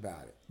information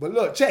about it. But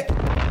look, check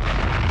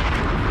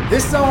it.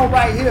 This song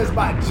right here is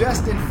by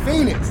Justin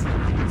Phoenix,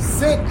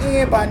 sent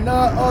in by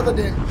none other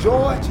than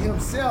George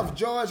himself,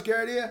 George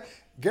Gardier.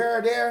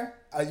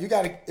 You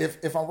gotta,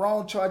 if I'm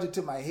wrong, charge it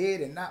to my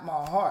head and not my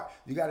heart.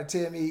 You gotta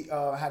tell me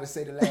how to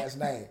say the last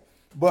name.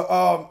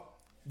 But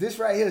this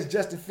right here is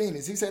Justin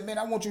Phoenix. He said, man,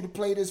 I want you to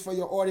play this for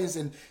your audience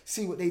and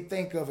see what they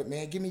think of it,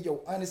 man. Give me your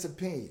honest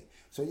opinion.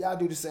 So y'all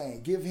do the same.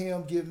 Give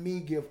him, give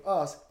me, give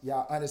us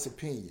y'all honest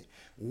opinion.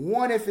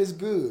 1, if it's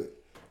good.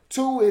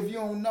 2, if you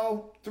don't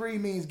know. 3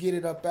 means get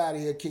it up out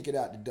of here, kick it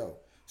out the door.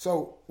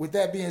 So with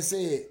that being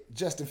said,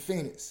 Justin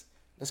Phoenix.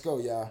 Let's go,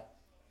 y'all.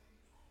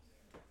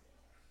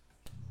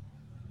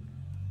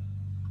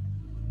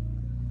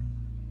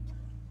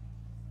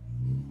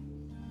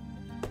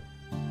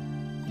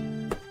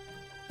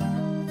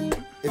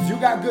 If you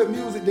got good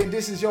music, then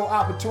this is your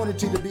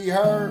opportunity to be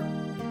heard.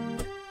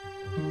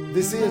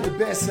 This is the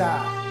best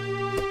side,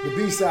 the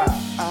B-side.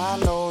 I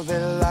know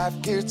that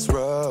life gets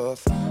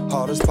rough.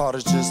 Hardest part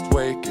is just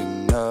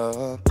waking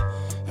up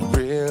and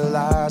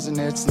realizing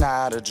it's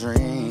not a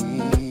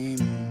dream.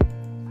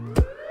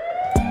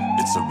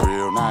 It's a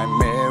real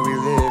nightmare we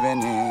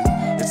living in.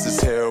 It's this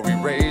hell we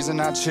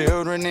raising our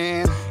children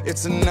in.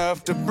 It's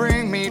enough to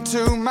bring me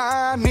to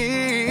my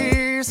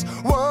knees.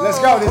 Whoa. Let's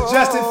go, this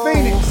Justin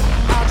Phoenix.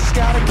 I just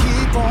gotta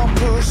keep on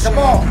pushing. Come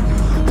on.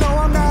 No,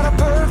 I'm not a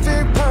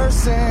perfect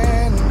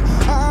person.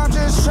 I'm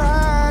just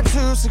trying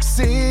to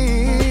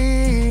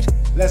succeed.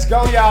 Let's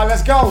go, y'all.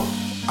 Let's go.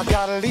 I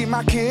gotta leave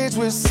my kids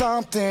with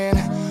something.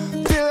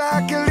 Feel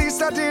like at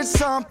least I did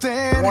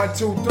something. 1,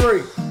 2,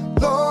 3.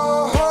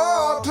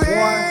 Lord, please.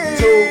 1,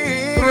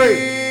 2,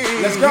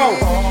 3. Let's go.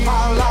 All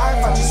my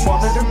life I just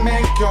wanted to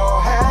make you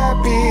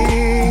happy.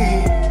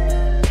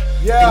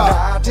 Yeah. And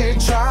I did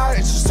try,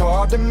 it's just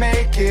hard to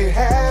make it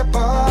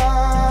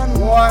happen.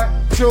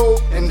 1, 2,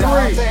 3. And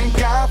I thank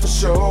God for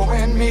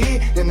showing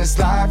me in this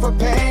life of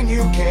pain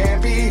you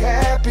can be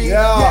happy.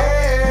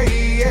 Yeah.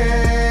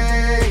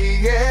 Yeah,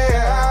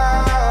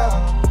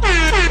 yeah.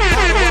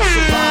 How do I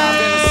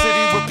survive in a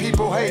city where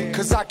people hate?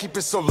 Cause I keep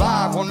it so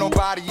live. Won't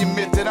nobody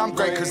admit that I'm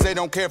great, cause they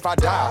don't care if I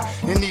die.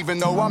 And even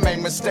though I make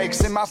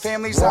mistakes in my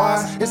family's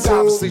eyes, it's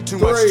obviously too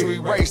much to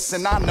erase.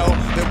 And I know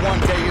that one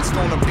day it's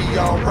gonna be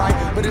alright,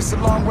 but it's a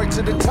long way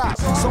to the top.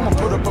 Someone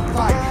put up a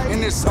fight,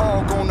 and it's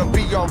all gonna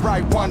be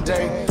alright one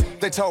day.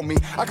 They told me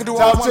I could do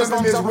all I want as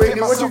long as I would get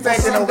myself what you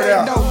thinking over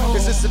there? No,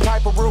 is this the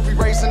type of world we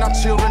raising our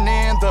children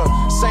in? The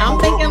same I'm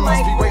world thinking we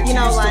must be way too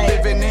used to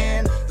living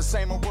in. The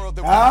same world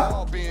that we've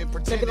all been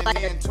pretending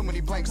in. Too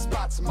many blank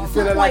spots in my You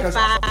feeling like a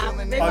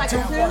 2.5, maybe like a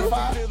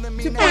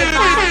 2.5?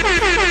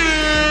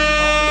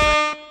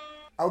 2.5.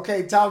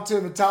 Okay, talk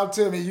to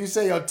me. You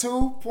say a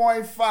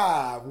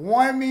 2.5.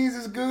 1 means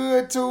it's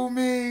good, 2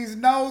 means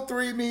no,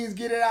 3 means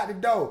get it out the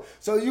door.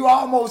 So you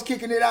almost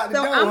kicking it out the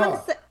door, I'm huh?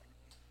 gonna say,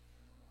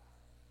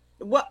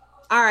 what?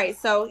 All right.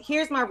 So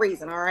here's my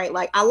reason. All right.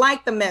 Like, I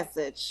like the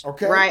message.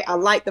 Okay. Right. I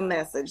like the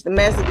message. The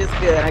message is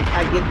good.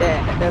 I get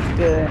that. That's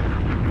good.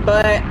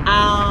 But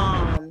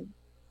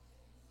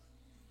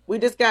we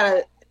just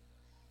gotta.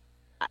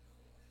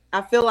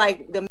 I feel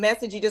like the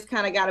message, you just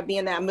kind of got to be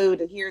in that mood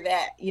to hear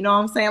that. You know what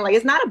I'm saying? Like,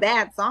 it's not a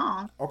bad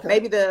song. Okay.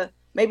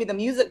 Maybe the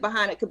music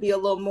behind it could be a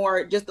little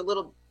more, just a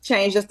little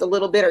change, just a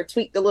little bit, or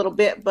tweaked a little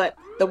bit. But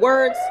the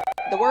words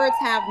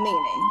have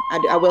meaning.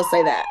 I will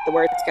say that the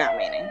words got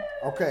meaning.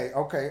 Okay.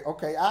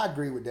 I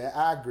agree with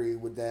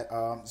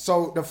that.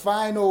 So the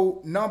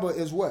final number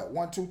is what?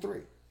 1, 2,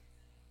 3.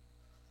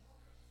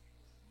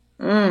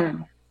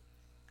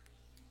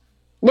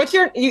 What's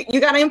your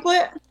you got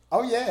input?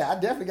 Oh yeah, I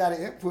definitely got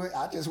an input.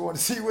 I just want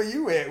to see where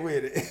you at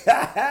with it.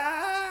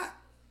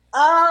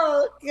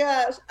 Oh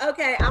gosh.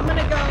 Okay, I'm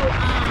gonna go.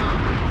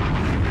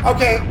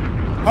 Okay,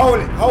 hold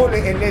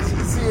it, and let's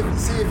see if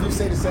you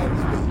say the same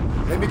as me.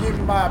 Let me give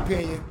you my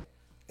opinion,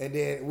 and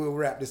then we'll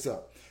wrap this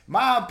up.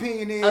 My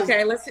opinion is,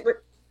 Okay, let's see.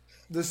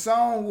 The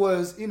song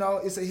was,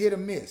 it's a hit or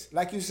miss.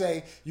 Like you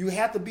say, you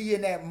have to be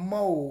in that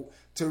mode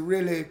to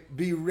really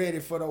be ready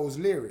for those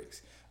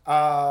lyrics.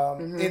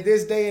 In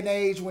this day and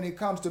age, when it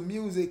comes to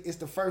music, it's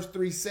the first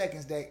 3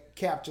 seconds that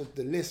captures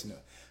the listener.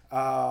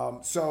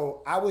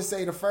 So I would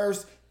say the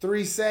first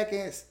 3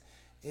 seconds,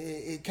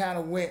 it kind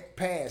of went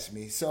past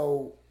me.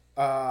 So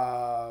 2,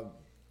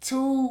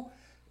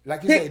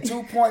 like you say,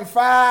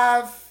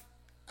 2.5.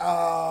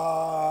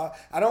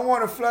 I don't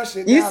want to flush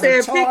it down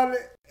the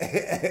toilet.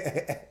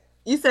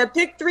 You said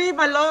pick three,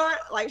 my lord.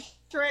 Like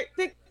Shrek,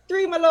 pick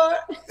three, my lord.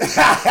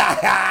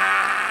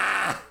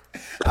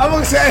 I'm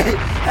gonna say,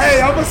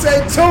 hey, I'm gonna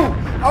say 2.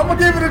 I'm gonna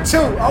give it a 2.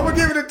 I'm gonna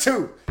give it a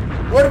 2.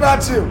 What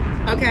about you?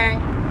 Okay.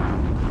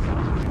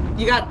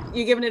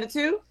 You giving it a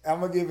 2? I'm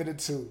gonna give it a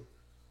 2.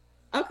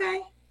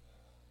 Okay.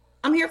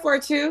 I'm here for a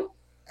 2.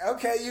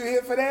 Okay, you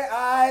here for that? All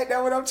right,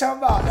 that's what I'm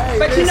talking about. Hey,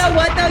 but listen. You know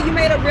what though? You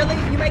make a really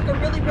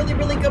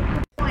good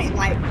point.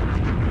 Like,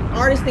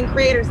 artists and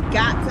creators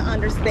got to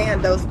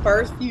understand those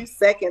first few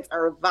seconds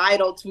are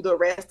vital to the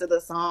rest of the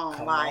song.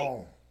 Come like,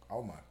 on.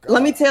 Oh my God.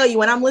 Let me tell you,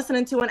 when I'm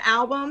listening to an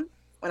album,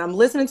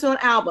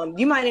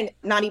 you might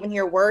not even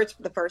hear words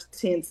for the first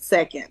 10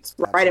 seconds,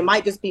 right? Absolutely. It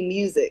might just be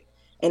music.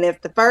 And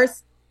if the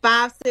first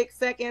 5-6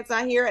 seconds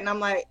I hear it and I'm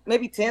like,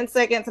 maybe 10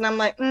 seconds and I'm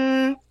like,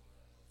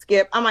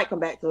 skip, I might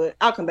come back to it.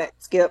 I'll come back,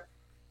 skip.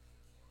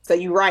 So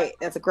you're right.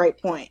 That's a great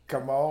point.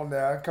 Come on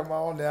now. Do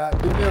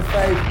me a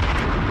favor.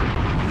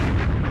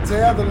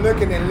 Tell the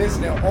looking and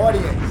listening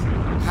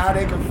audience how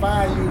they can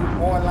find you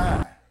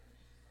online.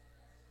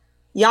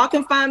 Y'all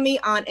can find me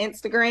on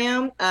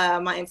Instagram.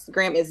 My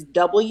Instagram is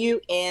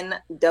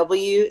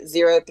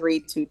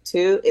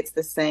WNW0322. It's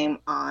the same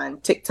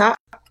on TikTok.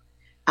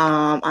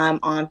 I'm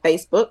on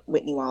Facebook,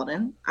 Whitney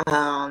Walden.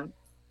 And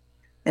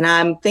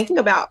I'm thinking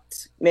about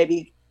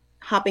maybe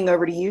hopping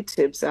over to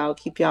YouTube, so I'll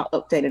keep y'all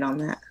updated on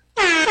that.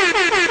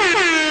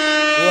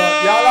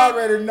 Well, y'all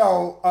already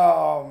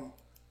know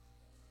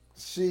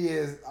she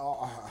is,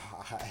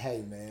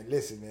 hey man,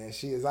 listen man,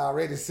 she is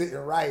already sitting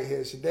right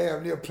here. She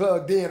damn near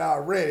plugged in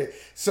already.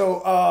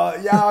 So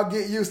y'all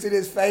get used to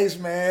this face,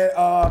 man.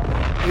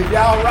 If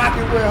y'all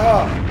rocking with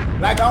her,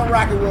 like I'm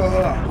rocking with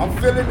her, I'm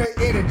feeling the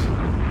energy.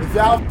 If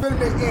y'all feeling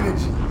the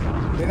energy,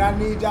 then I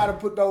need y'all to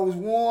put those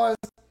ones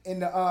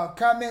in the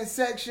comment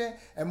section.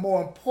 And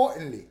more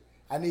importantly,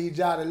 I need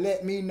y'all to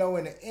let me know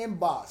in the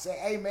inbox. Say,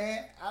 hey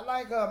man, I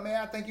like her,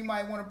 man. I think you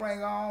might want to bring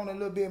her on a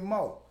little bit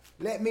more.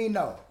 Let me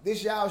know.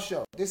 This y'all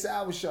show. This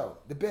our show.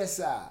 The best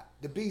side.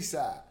 The B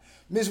side.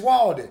 Miss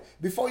Walden,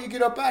 before you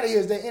get up out of here,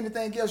 is there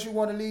anything else you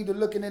want to leave the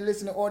looking and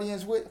listening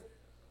audience with?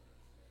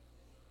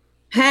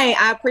 Hey,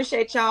 I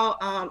appreciate y'all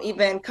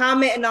even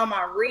commenting on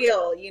my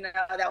reel. You know,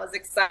 that was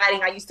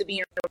exciting. I used to be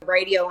in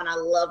radio and I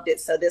loved it.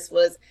 So this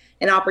was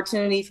an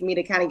opportunity for me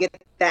to kind of get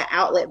that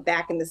outlet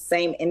back in the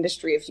same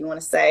industry, if you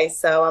want to say.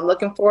 So I'm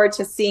looking forward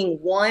to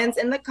seeing ones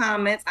in the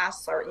comments. I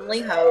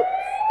certainly hope.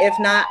 If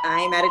not,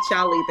 I ain't mad at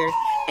y'all either.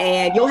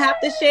 And you'll have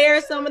to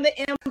share some of the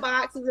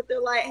inboxes if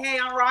they're like, hey,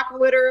 I'm rocking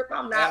with her. If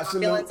I'm not,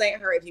 Absolutely. My feelings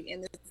ain't hurt. If you're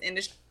in this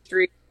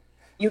industry,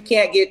 you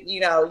can't get,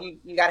 you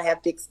got to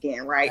have thick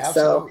skin, right?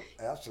 Absolutely.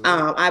 So Absolutely.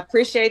 I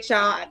appreciate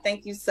y'all. I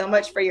thank you so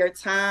much for your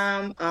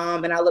time.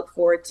 And I look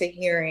forward to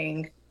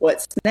hearing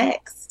what's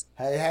next.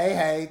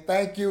 Hey.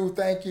 Thank you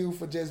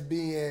for just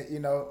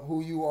being,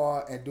 who you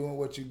are and doing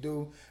what you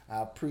do.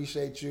 I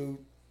appreciate you.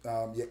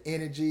 Your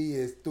energy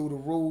is through the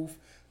roof.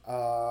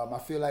 I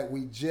feel like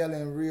we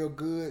gelling real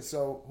good.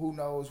 So who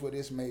knows where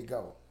this may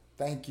go.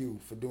 Thank you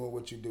for doing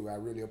what you do. I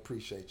really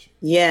appreciate you.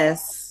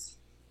 Yes.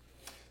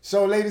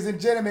 So, ladies and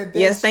gentlemen.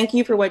 Yes, thank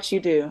you for what you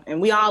do.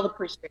 And we all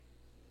appreciate it.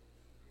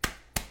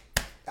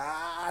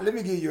 Let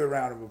me give you a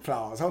round of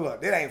applause. Hold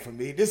up. That ain't for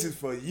me. This is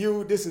for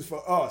you. This is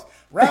for us.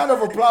 Round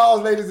of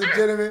applause, ladies and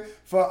gentlemen,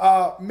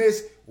 for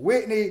Miss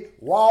Whitney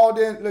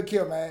Walden. Look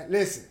here, man.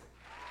 Listen.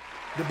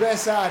 The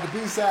best side, the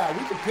B side,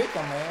 we can pick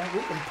them, man.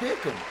 We can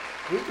pick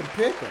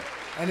them.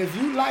 And if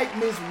you like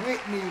Miss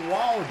Whitney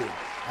Walden,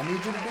 I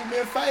need you to do me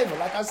a favor.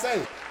 Like I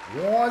say,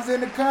 ones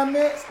in the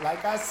comments,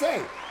 like I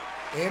say.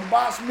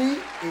 Inbox me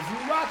if you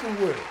rocking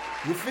with her.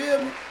 You feel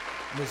me?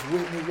 Miss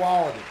Whitney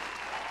Walden.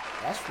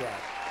 That's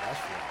right.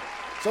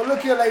 So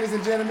look here, ladies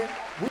and gentlemen.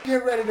 We're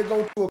getting ready to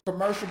go to a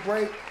commercial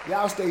break.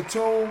 Y'all stay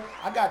tuned.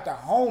 I got the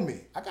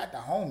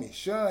homie,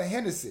 Sean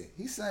Henderson.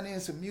 He's sending in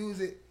some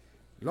music.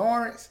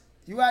 Lawrence,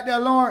 you out there,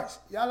 Lawrence?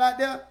 Y'all out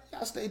there?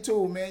 Y'all stay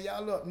tuned, man.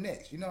 Y'all up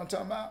next. You know what I'm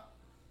talking about?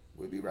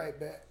 We'll be right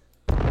back.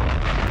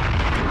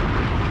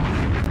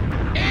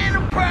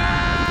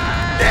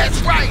 Enterprise!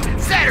 That's right.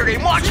 Saturday,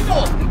 March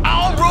 4th.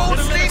 All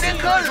roads lead in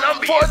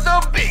Columbia for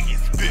the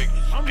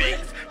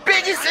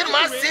biggest in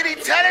my city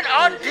talent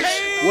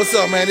audition. What's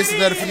up, man? This is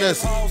Netta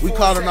Finesse. We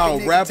calling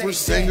out rappers,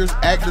 singers,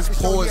 actors,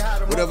 poets,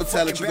 whatever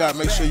talent you got.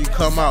 Make sure you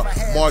come out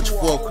March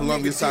 4th,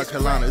 Columbia, South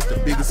Carolina. It's the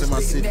biggest in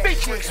my city.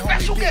 Featuring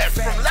special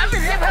guests from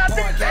London Hip Hop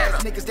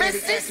Atlanta,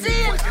 Mississippi,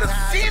 and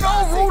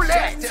Casino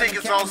Roulette.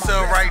 Tickets on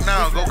sale right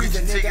now. Go get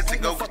your tickets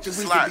and go get your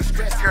slots.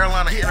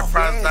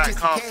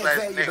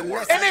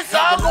 CarolinaEnterprise.com/network. And it's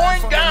all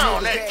going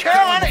down at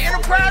Carolina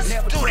Enterprise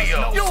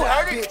Studio. You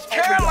heard it,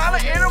 Carolina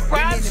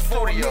Enterprise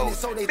Studio,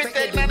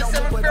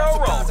 5897 Farrell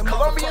Road,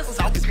 Columbia,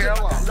 South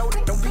Carolina.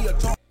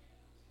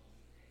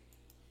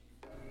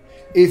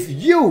 If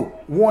you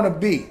want to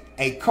be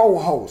a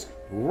co-host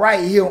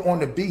right here on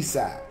the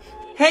B-side,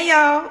 Hey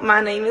y'all,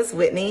 my name is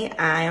Whitney.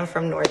 I am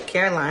from North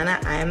Carolina.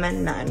 I am a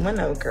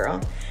 910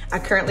 girl. I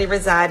currently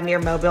reside near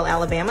Mobile,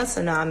 Alabama,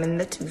 so now I'm in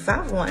the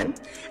 251.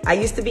 I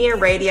used to be in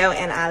radio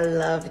and I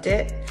loved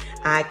it.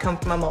 I come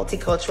from a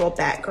multicultural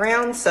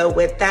background, so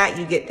with that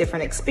you get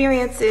different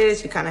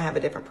experiences, you kind of have a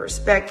different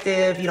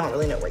perspective, you don't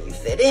really know where you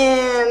fit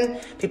in,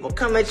 people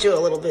come at you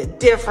a little bit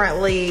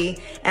differently,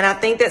 and I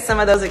think that some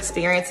of those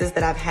experiences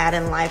that I've had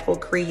in life will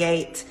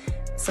create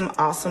some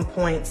awesome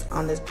points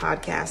on this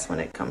podcast when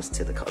it comes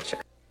to the culture.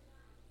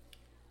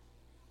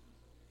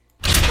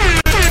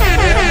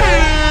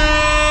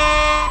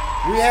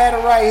 We had her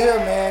right here,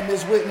 man.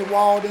 Miss Whitney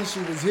Walden. She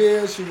was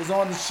here. She was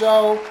on the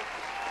show.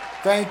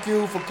 Thank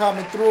you for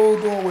coming through,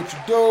 doing what you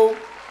do.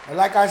 And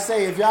like I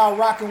say, if y'all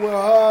rocking with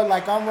her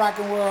like I'm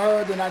rocking with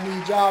her, then I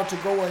need y'all to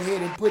go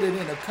ahead and put it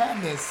in the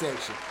comment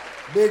section.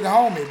 Big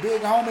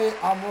homie,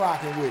 I'm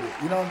rocking with it.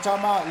 You know what I'm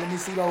talking about? Let me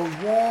see those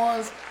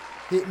ones.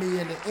 Hit me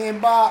in the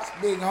inbox.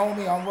 Big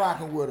homie, I'm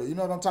rocking with her. You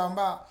know what I'm talking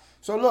about?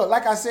 So look,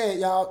 like I said,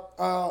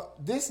 y'all,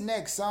 this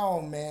next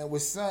song, man,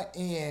 was sent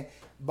in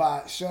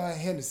by Sean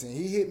Henderson.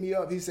 He hit me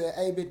up. He said,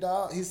 hey, big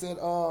dog. He said,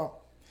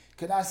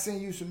 can I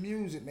send you some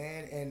music,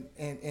 man?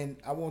 And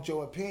I want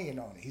your opinion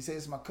on it. He said,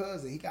 it's my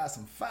cousin. He got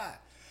some fire.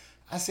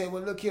 I said,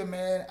 well, look here,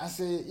 man. I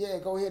said, yeah,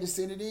 go ahead and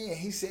send it in.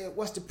 He said,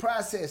 what's the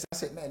process? I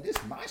said, man, this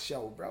is my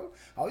show, bro.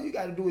 All you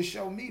got to do is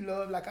show me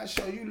love like I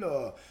show you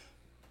love.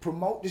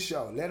 Promote the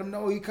show. Let them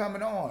know he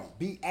coming on.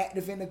 Be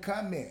active in the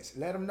comments.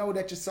 Let them know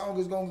that your song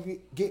is going to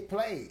get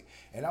played.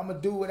 And I'm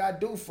going to do what I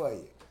do for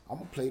you. I'm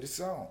going to play the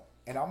song.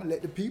 And I'm going to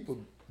let the people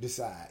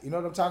decide. You know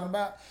what I'm talking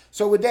about?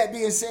 So with that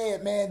being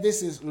said, man,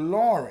 this is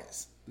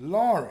Lawrence.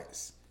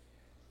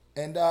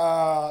 And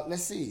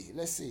let's see.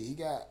 He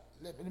got,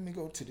 let me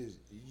go to this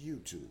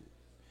YouTube.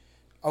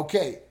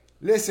 Okay.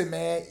 Listen,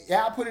 man.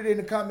 Yeah, I put it in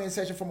the comment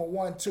section from a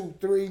 1, 2,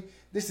 3.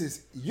 This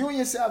is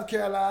Union, South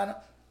Carolina.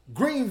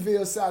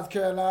 Greenville, South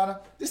Carolina.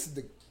 This is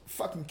the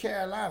fucking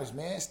Carolinas,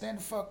 man. Stand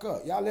the fuck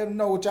up. Y'all let them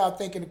know what y'all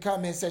think in the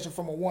comment section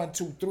from a 1,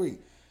 2, 3.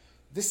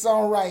 This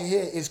song right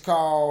here is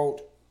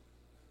called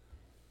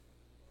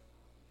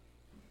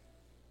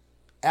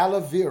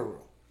Aloe Vera.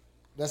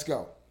 Let's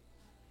go.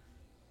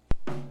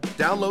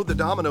 Download the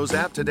Domino's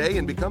app today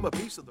and become a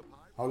piece of the pie.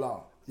 Hold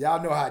on.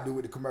 Y'all know how I do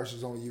with the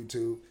commercials on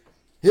YouTube.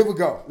 Here we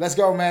go. Let's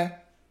go, man.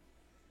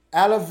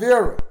 Aloe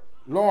Vera,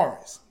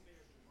 Lawrence.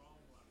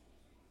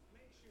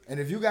 And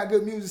if you got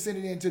good music, send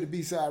it in to the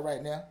B-side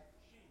right now.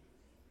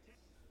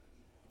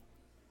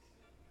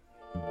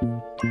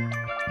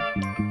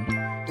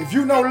 If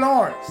you know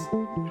Lawrence,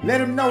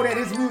 let him know that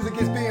his music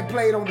is being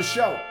played on the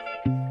show.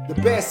 The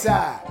best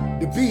side,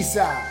 the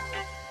B-side.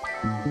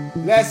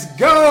 Let's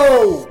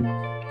go!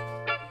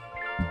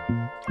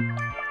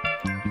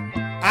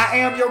 I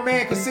am your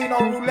man, Casino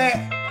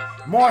Roulette.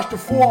 March the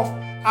 4th,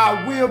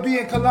 I will be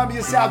in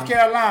Columbia, South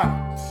Carolina.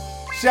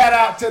 Shout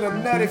out to the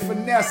Nutty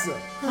Finessa.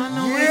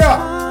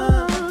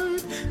 Yeah!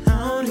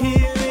 Out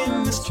here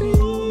in the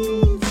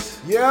streets.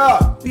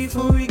 Yeah!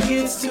 Before it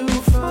gets too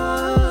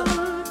far,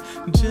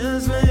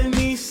 just let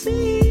me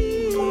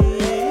see.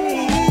 Would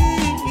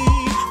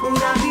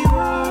I be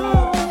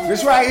wrong?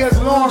 This right here is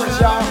Lawrence,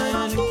 y'all.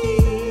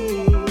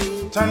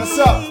 Turn us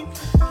up.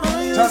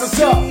 Turn us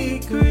up.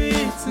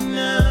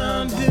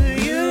 Now, do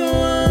you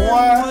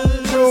 1, 2,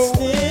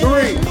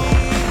 3.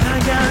 I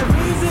got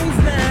reasons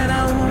that I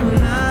won't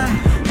lie,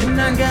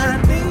 and I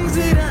got things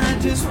that I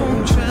just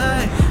won't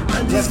try.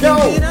 I just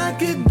think that I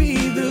could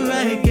be the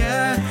right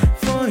guy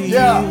for you.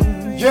 Yeah.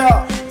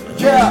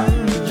 I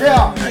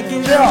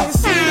can only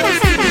see those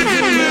things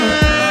in your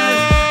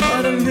eyes,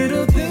 all the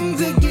little things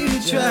that you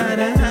try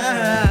to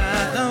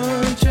hide. I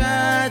won't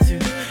try to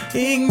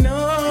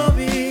ignore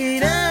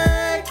it.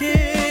 I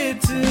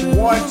get to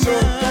 1, 2,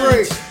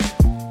 3.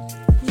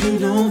 You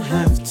don't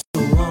have to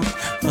walk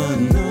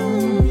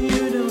alone.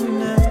 You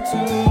don't have to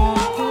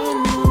walk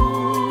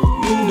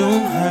alone. You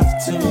don't have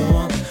to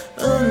walk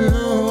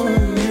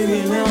alone. Maybe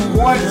now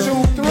 1, 2,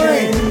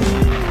 3.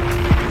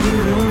 You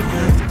don't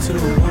have to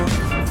walk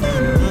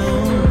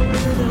alone.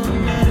 You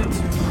don't have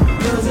to.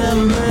 'Cause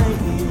I'm right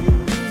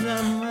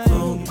here.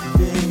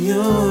 Open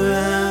your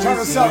eyes. Turn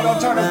us up, don't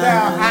turn us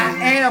down. I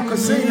am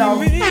Casino.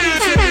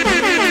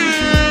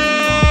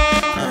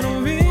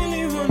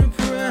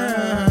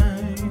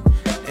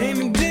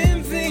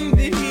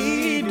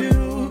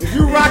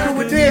 Rocking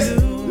with this,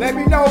 let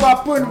me know by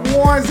putting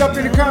ones up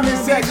in the comment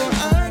section.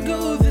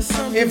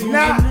 If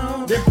not,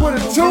 then put a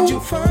 2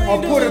 or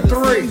put a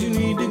 3.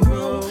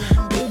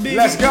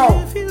 Let's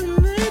go.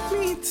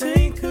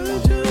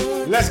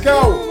 Let's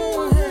go.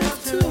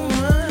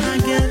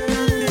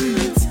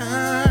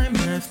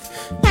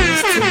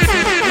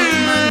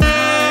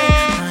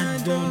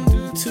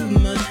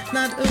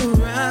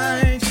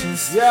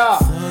 Yeah.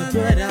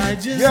 But I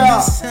just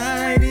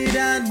decided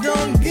I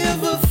don't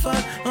give a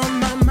fuck on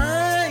my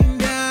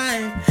mind.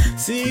 I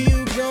see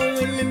you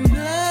going in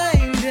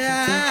blind.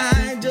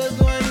 I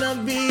just wanna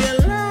be a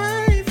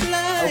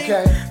lifeline.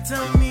 Okay.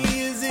 Tell me,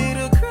 is it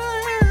a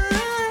crime?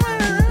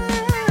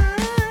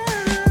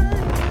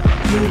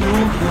 You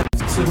don't have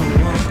to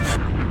walk.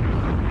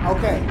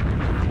 Okay.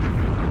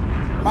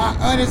 My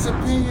honest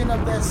opinion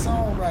of that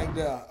song right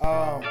there.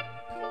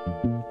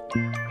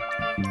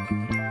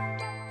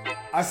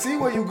 I see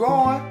where you're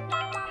going.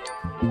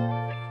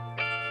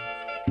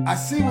 I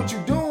see what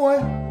you're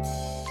doing.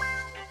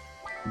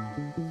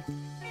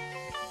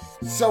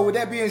 So with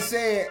that being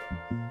said,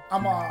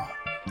 I'm gonna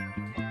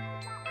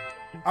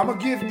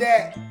give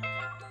that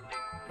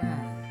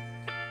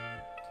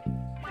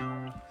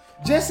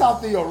just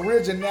off the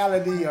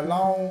originality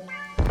alone.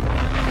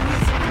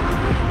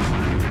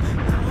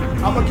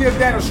 I'm gonna give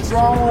that a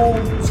strong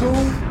 2.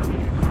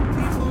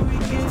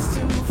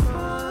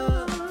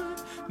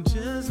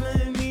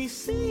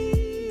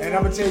 And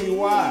I'm gonna tell you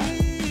why.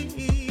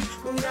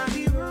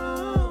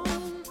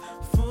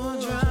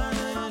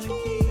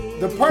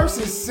 The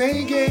person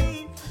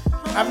singing,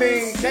 I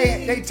mean,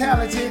 they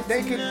talented.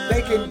 They can.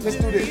 Let's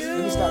do this.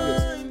 Let me stop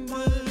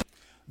this.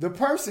 The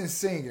person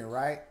singing,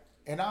 right?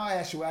 In all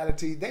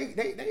actuality, they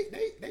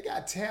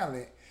got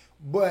talent,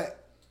 but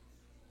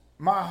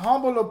my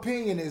humble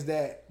opinion is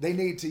that they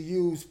need to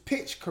use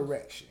pitch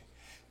correction.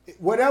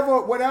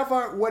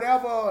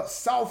 Whatever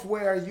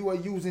software you are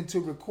using to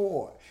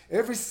record,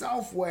 every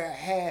software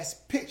has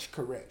pitch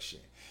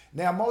correction.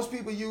 Now, most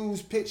people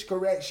use pitch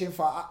correction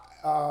for,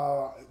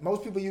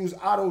 most people use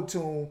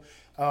auto-tune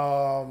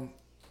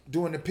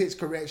doing the pitch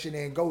correction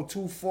and go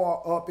too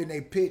far up in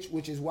a pitch,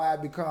 which is why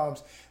it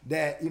becomes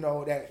that,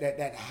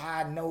 that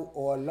high note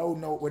or low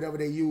note, whatever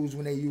they use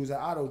when they use an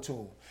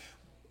auto-tune.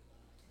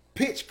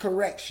 Pitch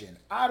correction,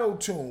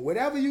 auto-tune,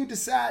 whatever you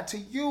decide to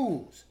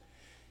use,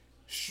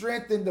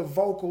 strengthen the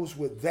vocals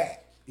with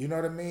that. You know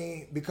what I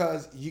mean?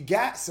 Because you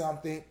got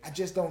something, I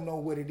just don't know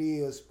what it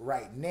is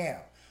right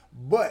now.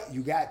 But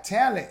you got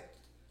talent.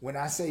 When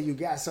I say you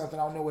got something,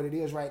 I don't know what it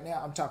is right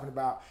now, I'm talking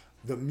about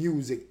the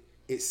music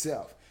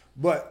itself.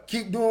 But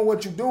keep doing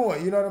what you're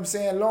doing. You know what I'm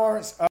saying,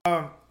 Lawrence?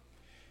 I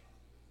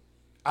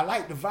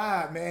like the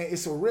vibe, man.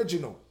 It's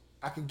original.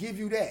 I can give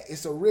you that.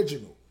 It's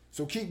original.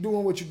 So keep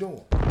doing what you're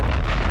doing.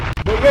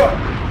 But look,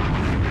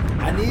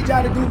 I need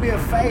y'all to do me a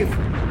favor.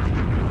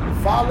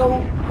 Follow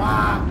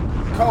my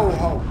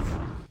co-host,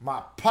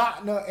 my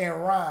partner in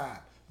rhyme,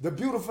 the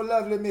beautiful,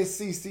 lovely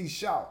Miss CC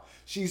Shaw.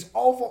 She's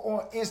over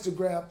on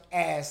Instagram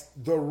as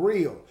The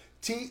Real.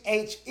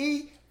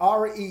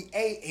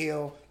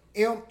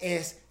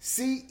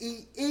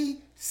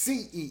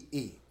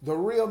 TheRealMsCeeCee. The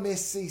Real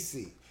Miss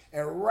CC.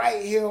 And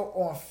right here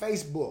on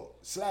Facebook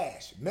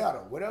 /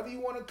 Meta, whatever you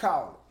want to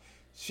call it,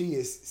 she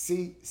is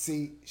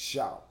CC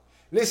Shaw.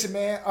 Listen,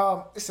 man,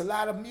 it's a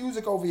lot of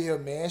music over here,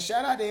 man.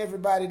 Shout out to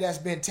everybody that's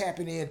been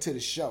tapping into the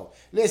show.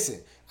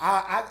 Listen,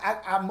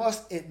 I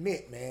must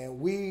admit, man,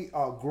 we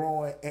are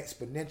growing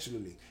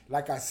exponentially.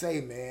 Like I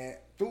say, man,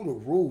 through the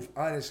roof,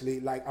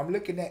 honestly. Like, I'm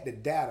looking at the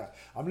data.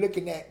 I'm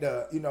looking at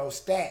the,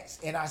 stats.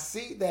 And I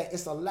see that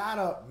it's a lot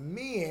of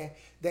men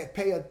that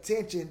pay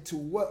attention to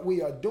what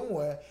we are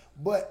doing,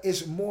 but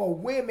it's more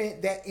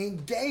women that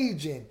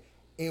engaging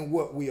in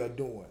what we are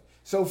doing.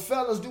 So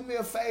fellas, do me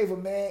a favor,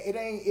 man. It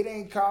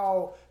ain't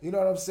called, you know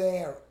what I'm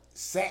saying,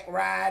 sack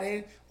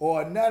riding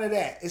or none of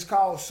that. It's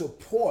called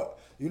support.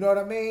 You know what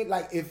I mean?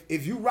 Like,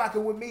 if you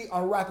rocking with me,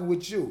 I'm rocking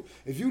with you.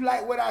 If you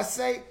like what I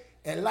say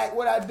and like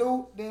what I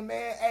do, then,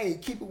 man, hey,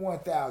 keep it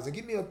 1,000.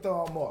 Give me a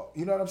thumb up.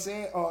 You know what I'm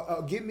saying?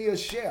 Or give me a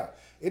share.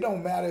 It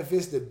don't matter if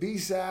it's the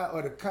B-side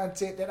or the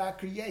content that I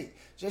create.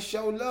 Just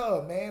show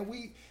love, man.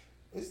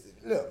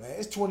 Look, man,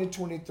 it's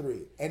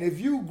 2023. And if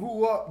you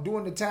grew up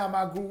during the time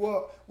I grew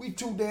up, we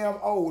too damn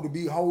old to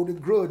be holding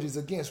grudges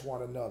against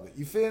one another.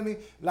 You feel me?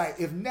 Like,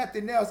 if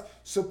nothing else,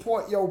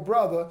 support your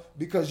brother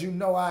because you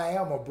know I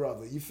am a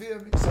brother. You feel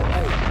me? So,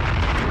 hey,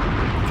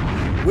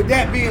 with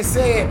that being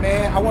said,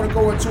 man, I want to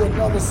go into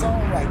another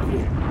song right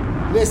quick.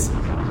 Listen,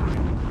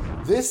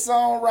 this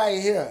song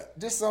right here.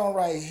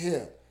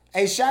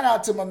 Hey, shout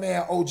out to my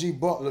man OG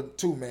Butler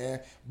too, man.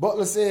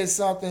 Butler said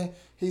something.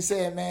 He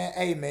said, man,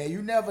 hey, man,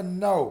 you never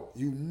know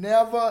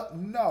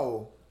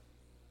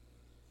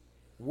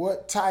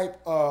what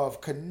type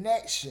of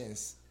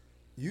connections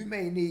you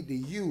may need to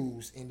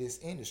use in this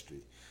industry.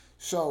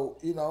 So,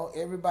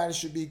 everybody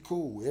should be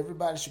cool.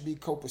 Everybody should be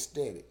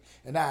copacetic.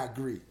 And I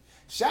agree.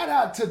 Shout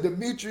out to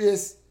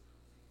Demetrius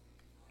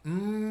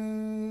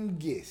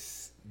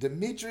Gis.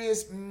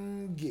 Demetrius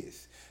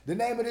Gis. The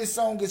name of this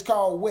song is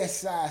called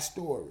West Side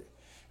Story.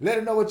 Let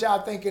them know what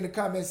y'all think in the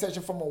comment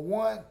section from a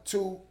 1,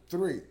 2,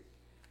 3.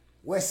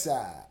 West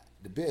Side,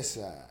 the best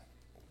side.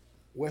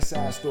 West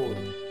Side Story.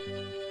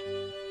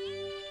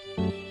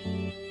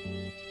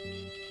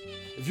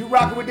 If you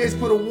rocking with this,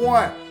 put a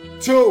 1,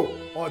 2,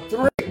 or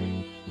 3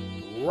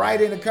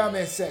 right in the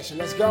comment section.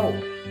 Let's go.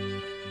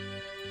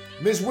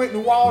 Miss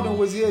Whitney Walden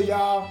was here,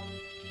 y'all.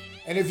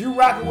 And if you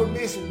rocking with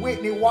Miss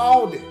Whitney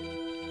Walden,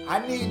 I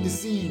need to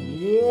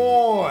see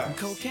 1.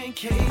 Cocaine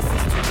cases,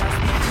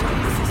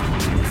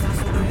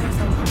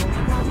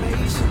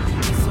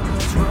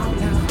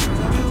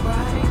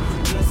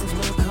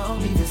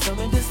 so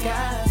in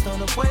disguise on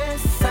the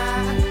west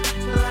side, a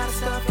lot of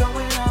stuff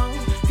going on.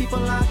 People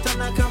locked up,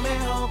 not coming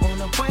home on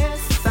the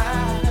west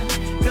side.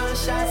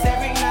 Gunshots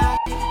every night.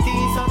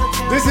 These are the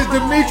This is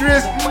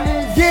Demetrius.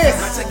 Yes.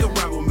 Now take a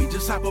ride with me,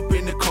 just hop up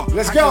in the car.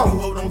 Let's go.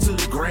 Hold on to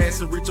the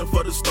grass and reach up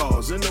for the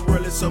stars. In the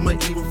world, it's summer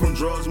evil from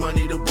drugs,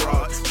 money to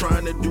broads.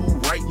 Trying to do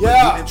right, but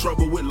get in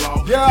trouble with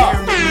law. Yeah.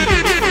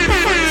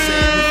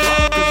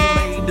 Cause you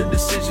made the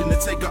decision to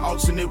take an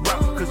alternate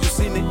route. Cause you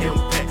seen the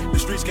impact the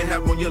streets can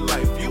have on your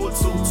life. You a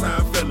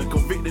two-time felon,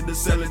 convicted of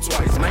selling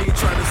twice. Now you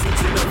trying to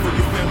switch it up for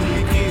your family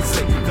and kids'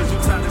 sake. Cause you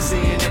tired of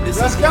seeing that this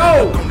Let's is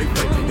go. on their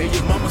plate. And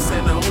your mama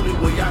saying the only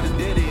way out is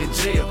dead in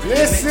jail.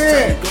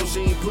 Listen. Go, she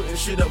ain't putting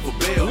shit up for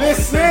bail.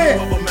 Listen.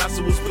 All the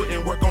master was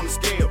putting work on the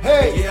scale.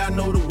 Hey. Yeah, I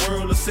know the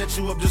world will set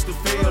you up just to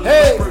fail.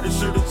 Hey. I'm pretty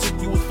sure the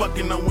chick you was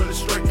fucking on went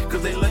straight.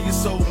 Cause they love you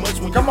so much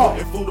when Come you on.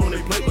 putting food on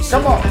their plate. But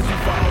Come on. as you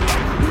fall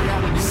off,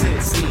 reality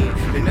sets in.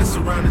 And that's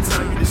around the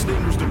time you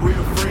distinguish the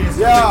real friends.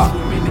 Yeah. Too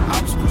many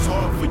obstacles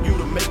hard for you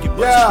to make it,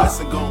 but your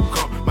blessing gon'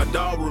 come. My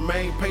dog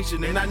remain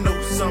patient, and I know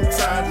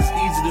sometimes it's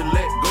easy to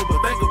let go.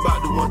 But think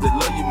about the ones that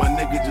love you, my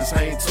nigga, just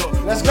hang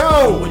tough. Let's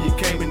go. When you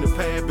came in the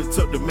path, it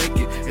took to make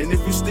it. And if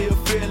you still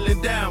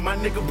feeling down, my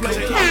nigga, play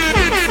it.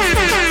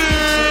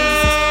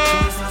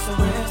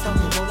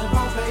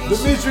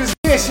 Demetrius,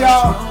 yes,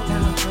 y'all.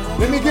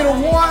 Let me get a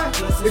 1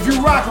 if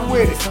you rockin'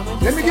 with it.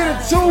 Let me get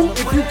a 2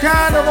 if you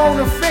kind of on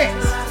the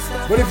fence.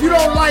 But if you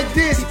don't like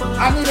this,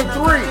 I need a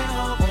 3.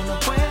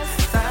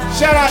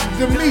 Shout out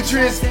to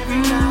Demetrius.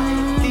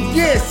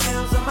 Yes.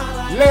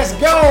 Let's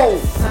go.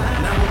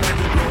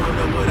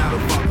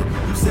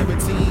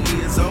 17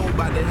 years old,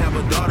 about to have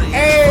a daughter.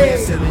 Hey.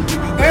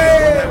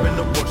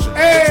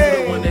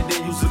 Hey. The one that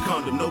didn't use a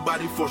condom,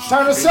 nobody for sure.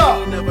 Turn us up.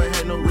 You ain't never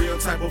had no real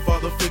type of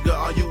father figure.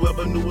 All you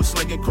ever knew was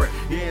slinging crack.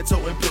 You ain't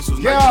toting pistols.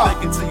 Yeah. Now you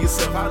thinking to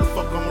yourself, how the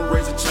fuck I'ma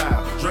raise a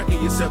child?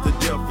 Drinking yourself to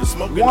death and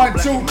smoking 1, 2,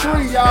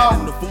 3,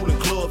 y'all. the food in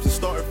clubs and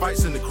starting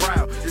fights in the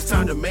crowd. It's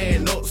time to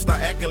man up, start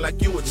acting like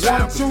you a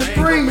child. 1, 2,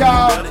 3,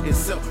 y'all.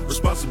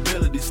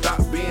 Responsibility, stop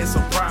being so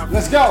proud.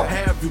 Let's go.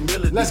 Have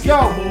humility. Let's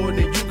go. More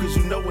than you, cause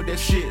you know what that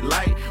shit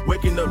like.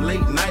 Waking up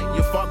late night,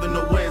 your father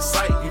nowhere in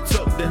sight. You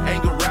took the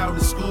anger out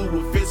of school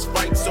with fist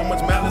fights. So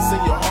much malice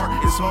in your heart,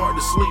 it's hard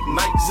to sleep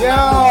nights. Yeah.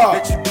 I know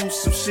that you do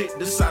some shit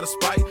this out of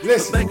spite.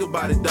 Listen. But think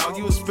about it, dog.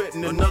 You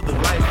expecting another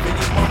life. And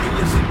your mama,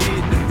 yes, she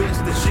did the best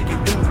that she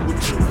could do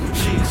with you.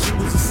 She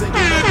was a single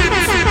mother.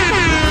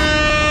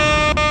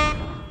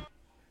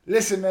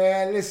 Listen,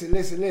 man.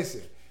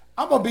 Listen.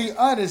 I'm going to be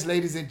honest,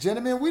 ladies and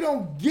gentlemen. We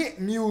don't get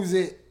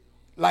music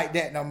like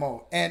that no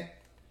more. And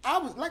I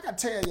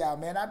tell y'all,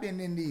 man, I've been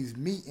in these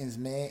meetings,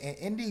 man. And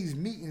in these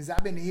meetings,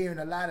 I've been hearing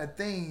a lot of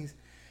things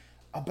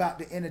about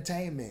the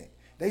entertainment.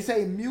 They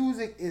say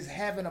music is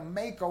having a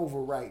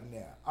makeover right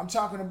now. I'm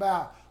talking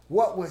about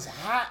what was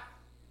hot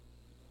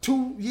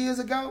 2 years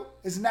ago.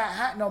 It's not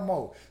hot no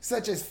more.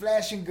 Such as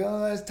flashing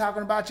guns,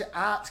 talking about your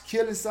ops,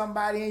 killing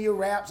somebody in your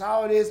raps,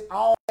 all this,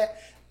 all that,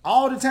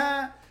 all the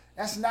time.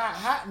 That's not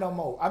hot no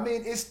more. I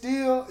mean, it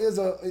still is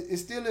a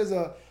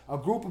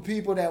group of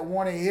people that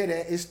want to hear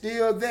that. It's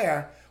still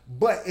there,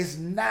 but it's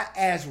not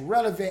as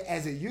relevant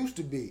as it used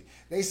to be.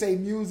 They say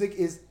music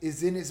is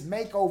in its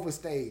makeover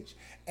stage.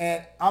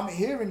 And I'm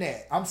hearing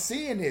that. I'm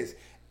seeing this.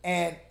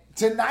 And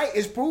tonight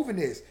is proving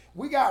this.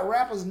 We got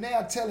rappers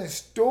now telling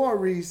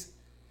stories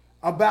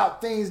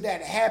about things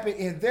that happen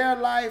in their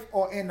life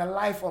or in the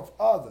life of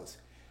others,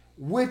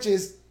 which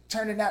is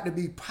turning out to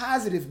be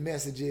positive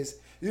messages.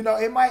 You know,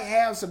 it might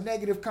have some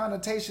negative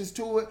connotations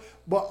to it,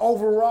 but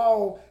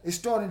overall, it's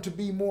starting to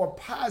be more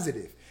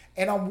positive.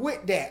 And I'm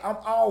with that. I'm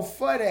all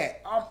for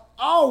that. I'm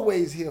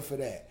always here for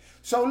that.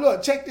 So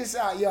look, check this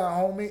out, young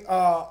homie.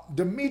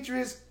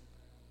 Demetrius,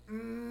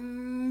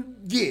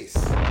 yes.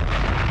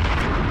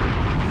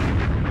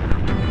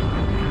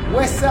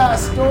 West Side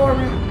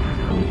Story.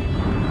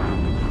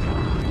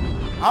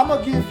 I'm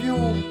going to give you,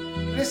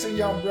 listen,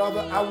 young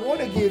brother, I want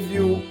to give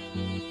you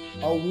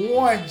a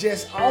 1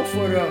 just off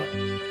of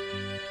the,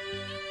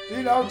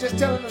 you know, just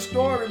telling the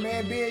story,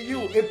 man, being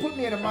you. It put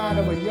me in the mind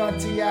of a young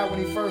T.I.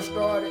 when he first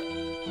started.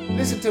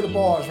 Listen to the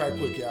bars right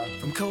quick, y'all.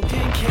 From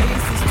cocaine cases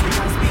to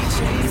high-speed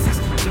chases,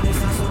 feelings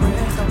not so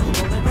rest, I'm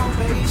rolling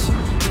probation.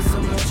 There's so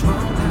much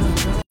wrong,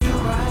 now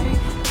you're right.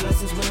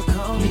 Blessings will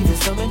come, even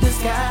some in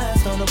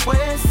disguise on the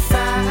west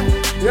side.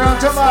 You know what I'm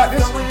talking about?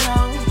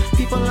 This,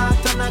 people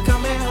locked up, not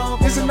coming home.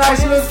 It's a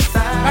nice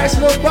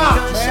little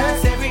bop, man.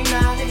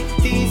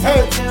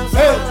 Hey.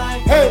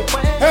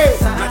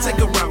 Now take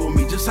a ride with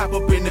me, just hop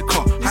up in the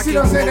car. You see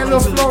what I'm saying? That little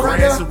flow right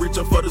there? And reach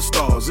up for the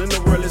stars. In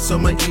the world, it's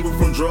summer evil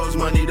from drugs,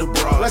 money to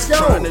broads. Let's go.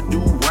 Trying to do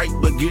right,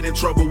 but get in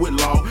trouble with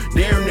law.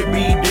 Daring to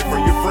be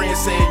different. Your friends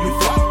saying you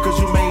flop, cause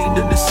you made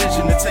the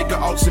decision to take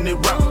an alternate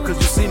route. Cause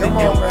you seen the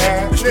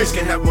impact the streets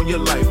can have on your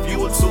life.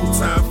 You a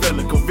two-time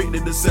felon,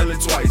 convicted of selling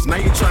twice. Now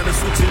you trying to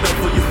switch it up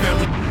for your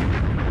family.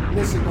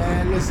 Listen,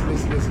 man,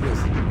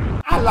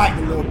 listen. I like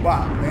the little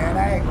bop, man.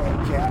 I ain't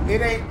gonna cap.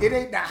 It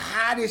ain't the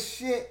hottest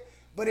shit,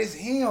 but it's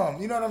him.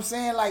 You know what I'm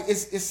saying? Like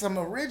it's some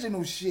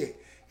original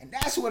shit. And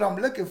that's what I'm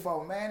looking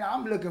for, man.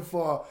 I'm looking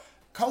for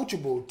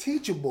coachable,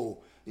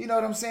 teachable. You know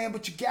what I'm saying?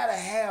 But you gotta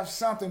have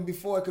something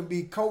before it can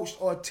be coached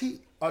or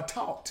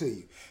taught to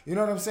you. You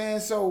know what I'm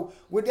saying? So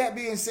with that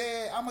being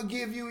said, I'm gonna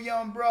give you,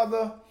 young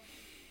brother,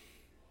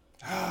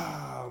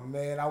 Oh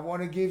man, I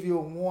want to give you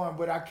a 1,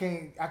 but I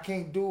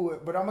can't do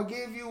it. But I'm gonna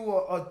give you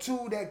a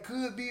 2 that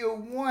could be a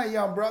 1,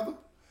 young brother,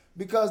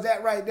 because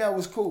that right there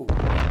was cool.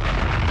 And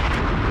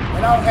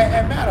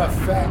matter of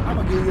fact, I'm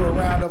gonna give you a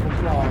round of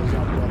applause,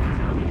 young brother,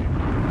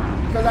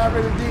 because I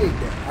really dig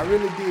that. I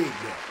really dig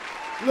that.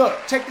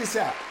 Look, check this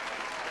out.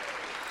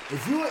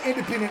 If you're an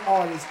independent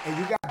artist and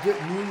you got good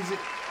music,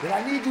 then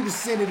I need you to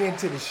send it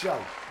into the show.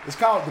 It's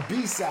called The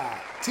B-Side.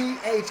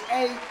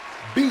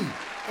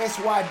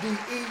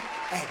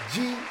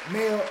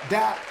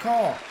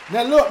 THABSYDE@gmail.com.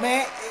 Now look,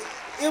 man,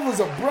 it was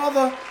a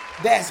brother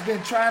that's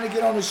been trying to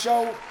get on the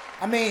show.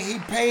 I mean, he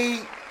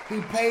paid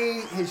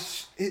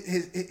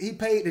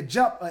the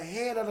jump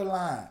ahead of the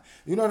line.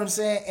 You know what I'm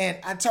saying? And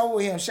I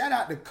told him, shout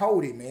out to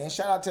Cody, man.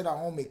 Shout out to the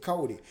homie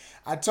Cody.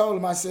 I told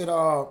him, I said,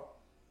 oh,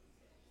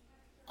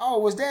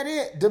 was that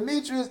it?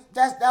 Demetrius,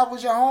 that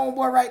was your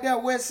homeboy right there,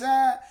 West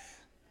Side?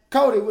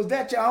 Cody, was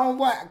that your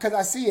homeboy? Because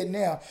I see it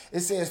now.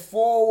 It says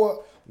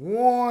Forward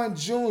Warren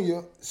Jr.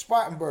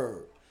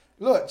 Spartanburg.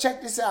 Look,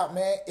 check this out,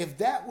 man. If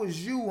that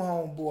was you,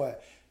 homeboy,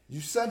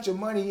 you sent your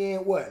money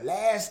in,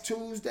 last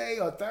Tuesday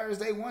or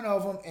Thursday, one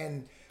of them,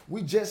 and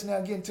we just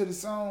now getting to the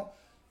song,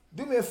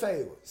 do me a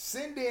favor.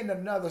 Send in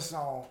another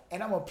song,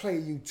 and I'm going to play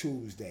you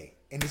Tuesday,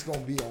 and it's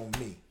going to be on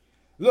me.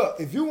 Look,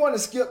 if you want to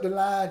skip the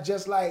line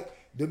just like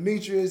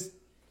Demetrius,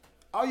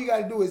 all you got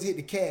to do is hit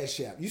the Cash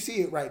App. You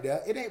see it right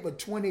there. It ain't but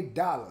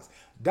 $20.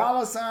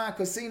 $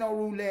 Casino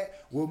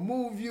Roulette will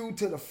move you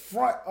to the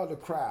front of the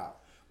crowd.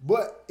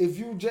 But if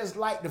you just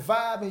like the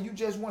vibe and you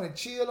just want to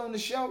chill on the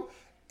show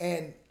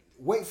and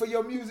wait for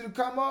your music to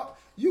come up,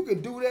 you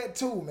can do that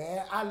too,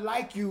 man. I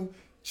like you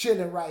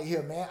chilling right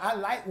here, man. I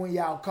like when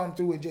y'all come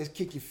through and just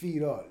kick your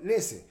feet up.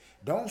 Listen,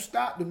 don't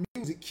stop the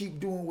music. Keep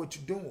doing what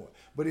you're doing.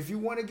 But if you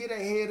want to get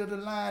ahead of the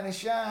line and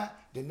shine,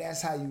 then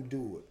that's how you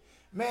do it.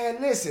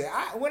 Man, listen,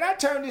 when I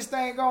turn this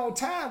thing on,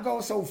 time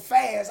goes so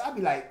fast, I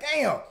be like,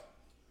 damn,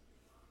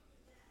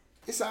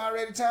 it's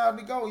already time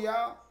to go,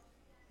 y'all.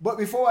 But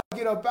before I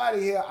get up out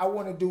of here, I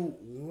want to do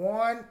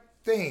one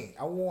thing.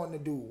 I want to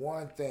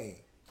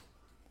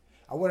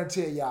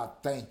tell y'all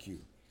thank you.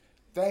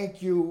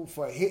 Thank you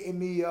for hitting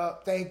me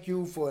up. Thank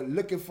you for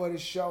looking for the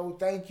show.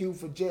 Thank you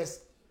for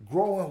just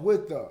growing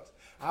with us.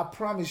 I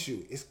promise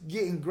you, it's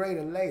getting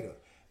greater later.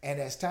 And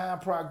as time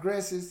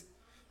progresses,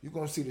 you're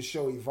going to see the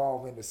show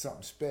evolve into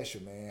something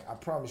special, man. I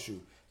promise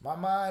you. My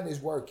mind is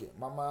working.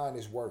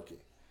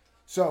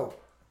 So,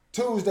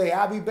 Tuesday,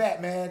 I'll be back,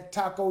 man.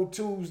 Taco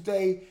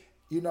Tuesday,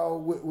 you know,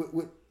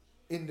 with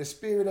in the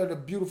spirit of the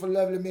beautiful,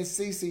 lovely Miss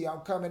Cece.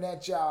 I'm coming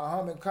at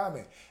y'all,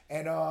 coming.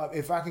 And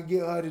if I can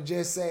get her to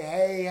just say,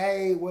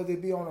 hey, whether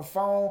it be on the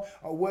phone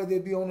or whether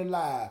it be on the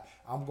live,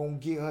 I'm going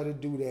to get her to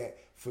do that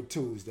for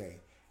Tuesday.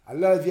 I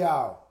love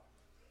y'all.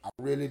 I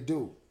really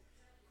do.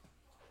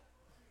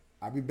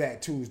 I'll be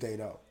back Tuesday,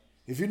 though.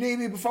 If you need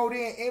me before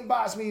then,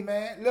 inbox me,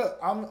 man. Look,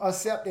 I'm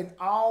accepting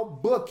all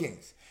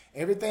bookings.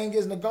 Everything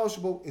is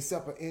negotiable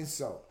except for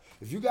insult.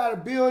 If you got a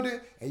building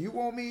and you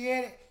want me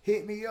in it,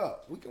 hit me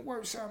up. We can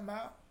work something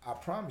out. I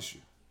promise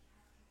you.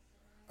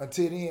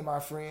 Until then, my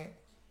friend,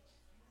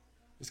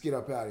 let's get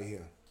up out of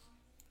here.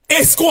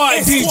 Esquire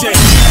DJ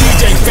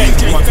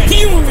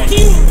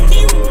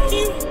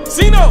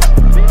Zeno,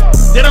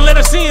 they done let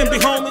us in,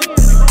 big homie.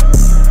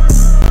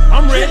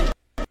 I'm ready.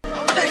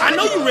 I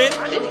know you ready.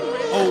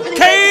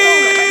 Okay.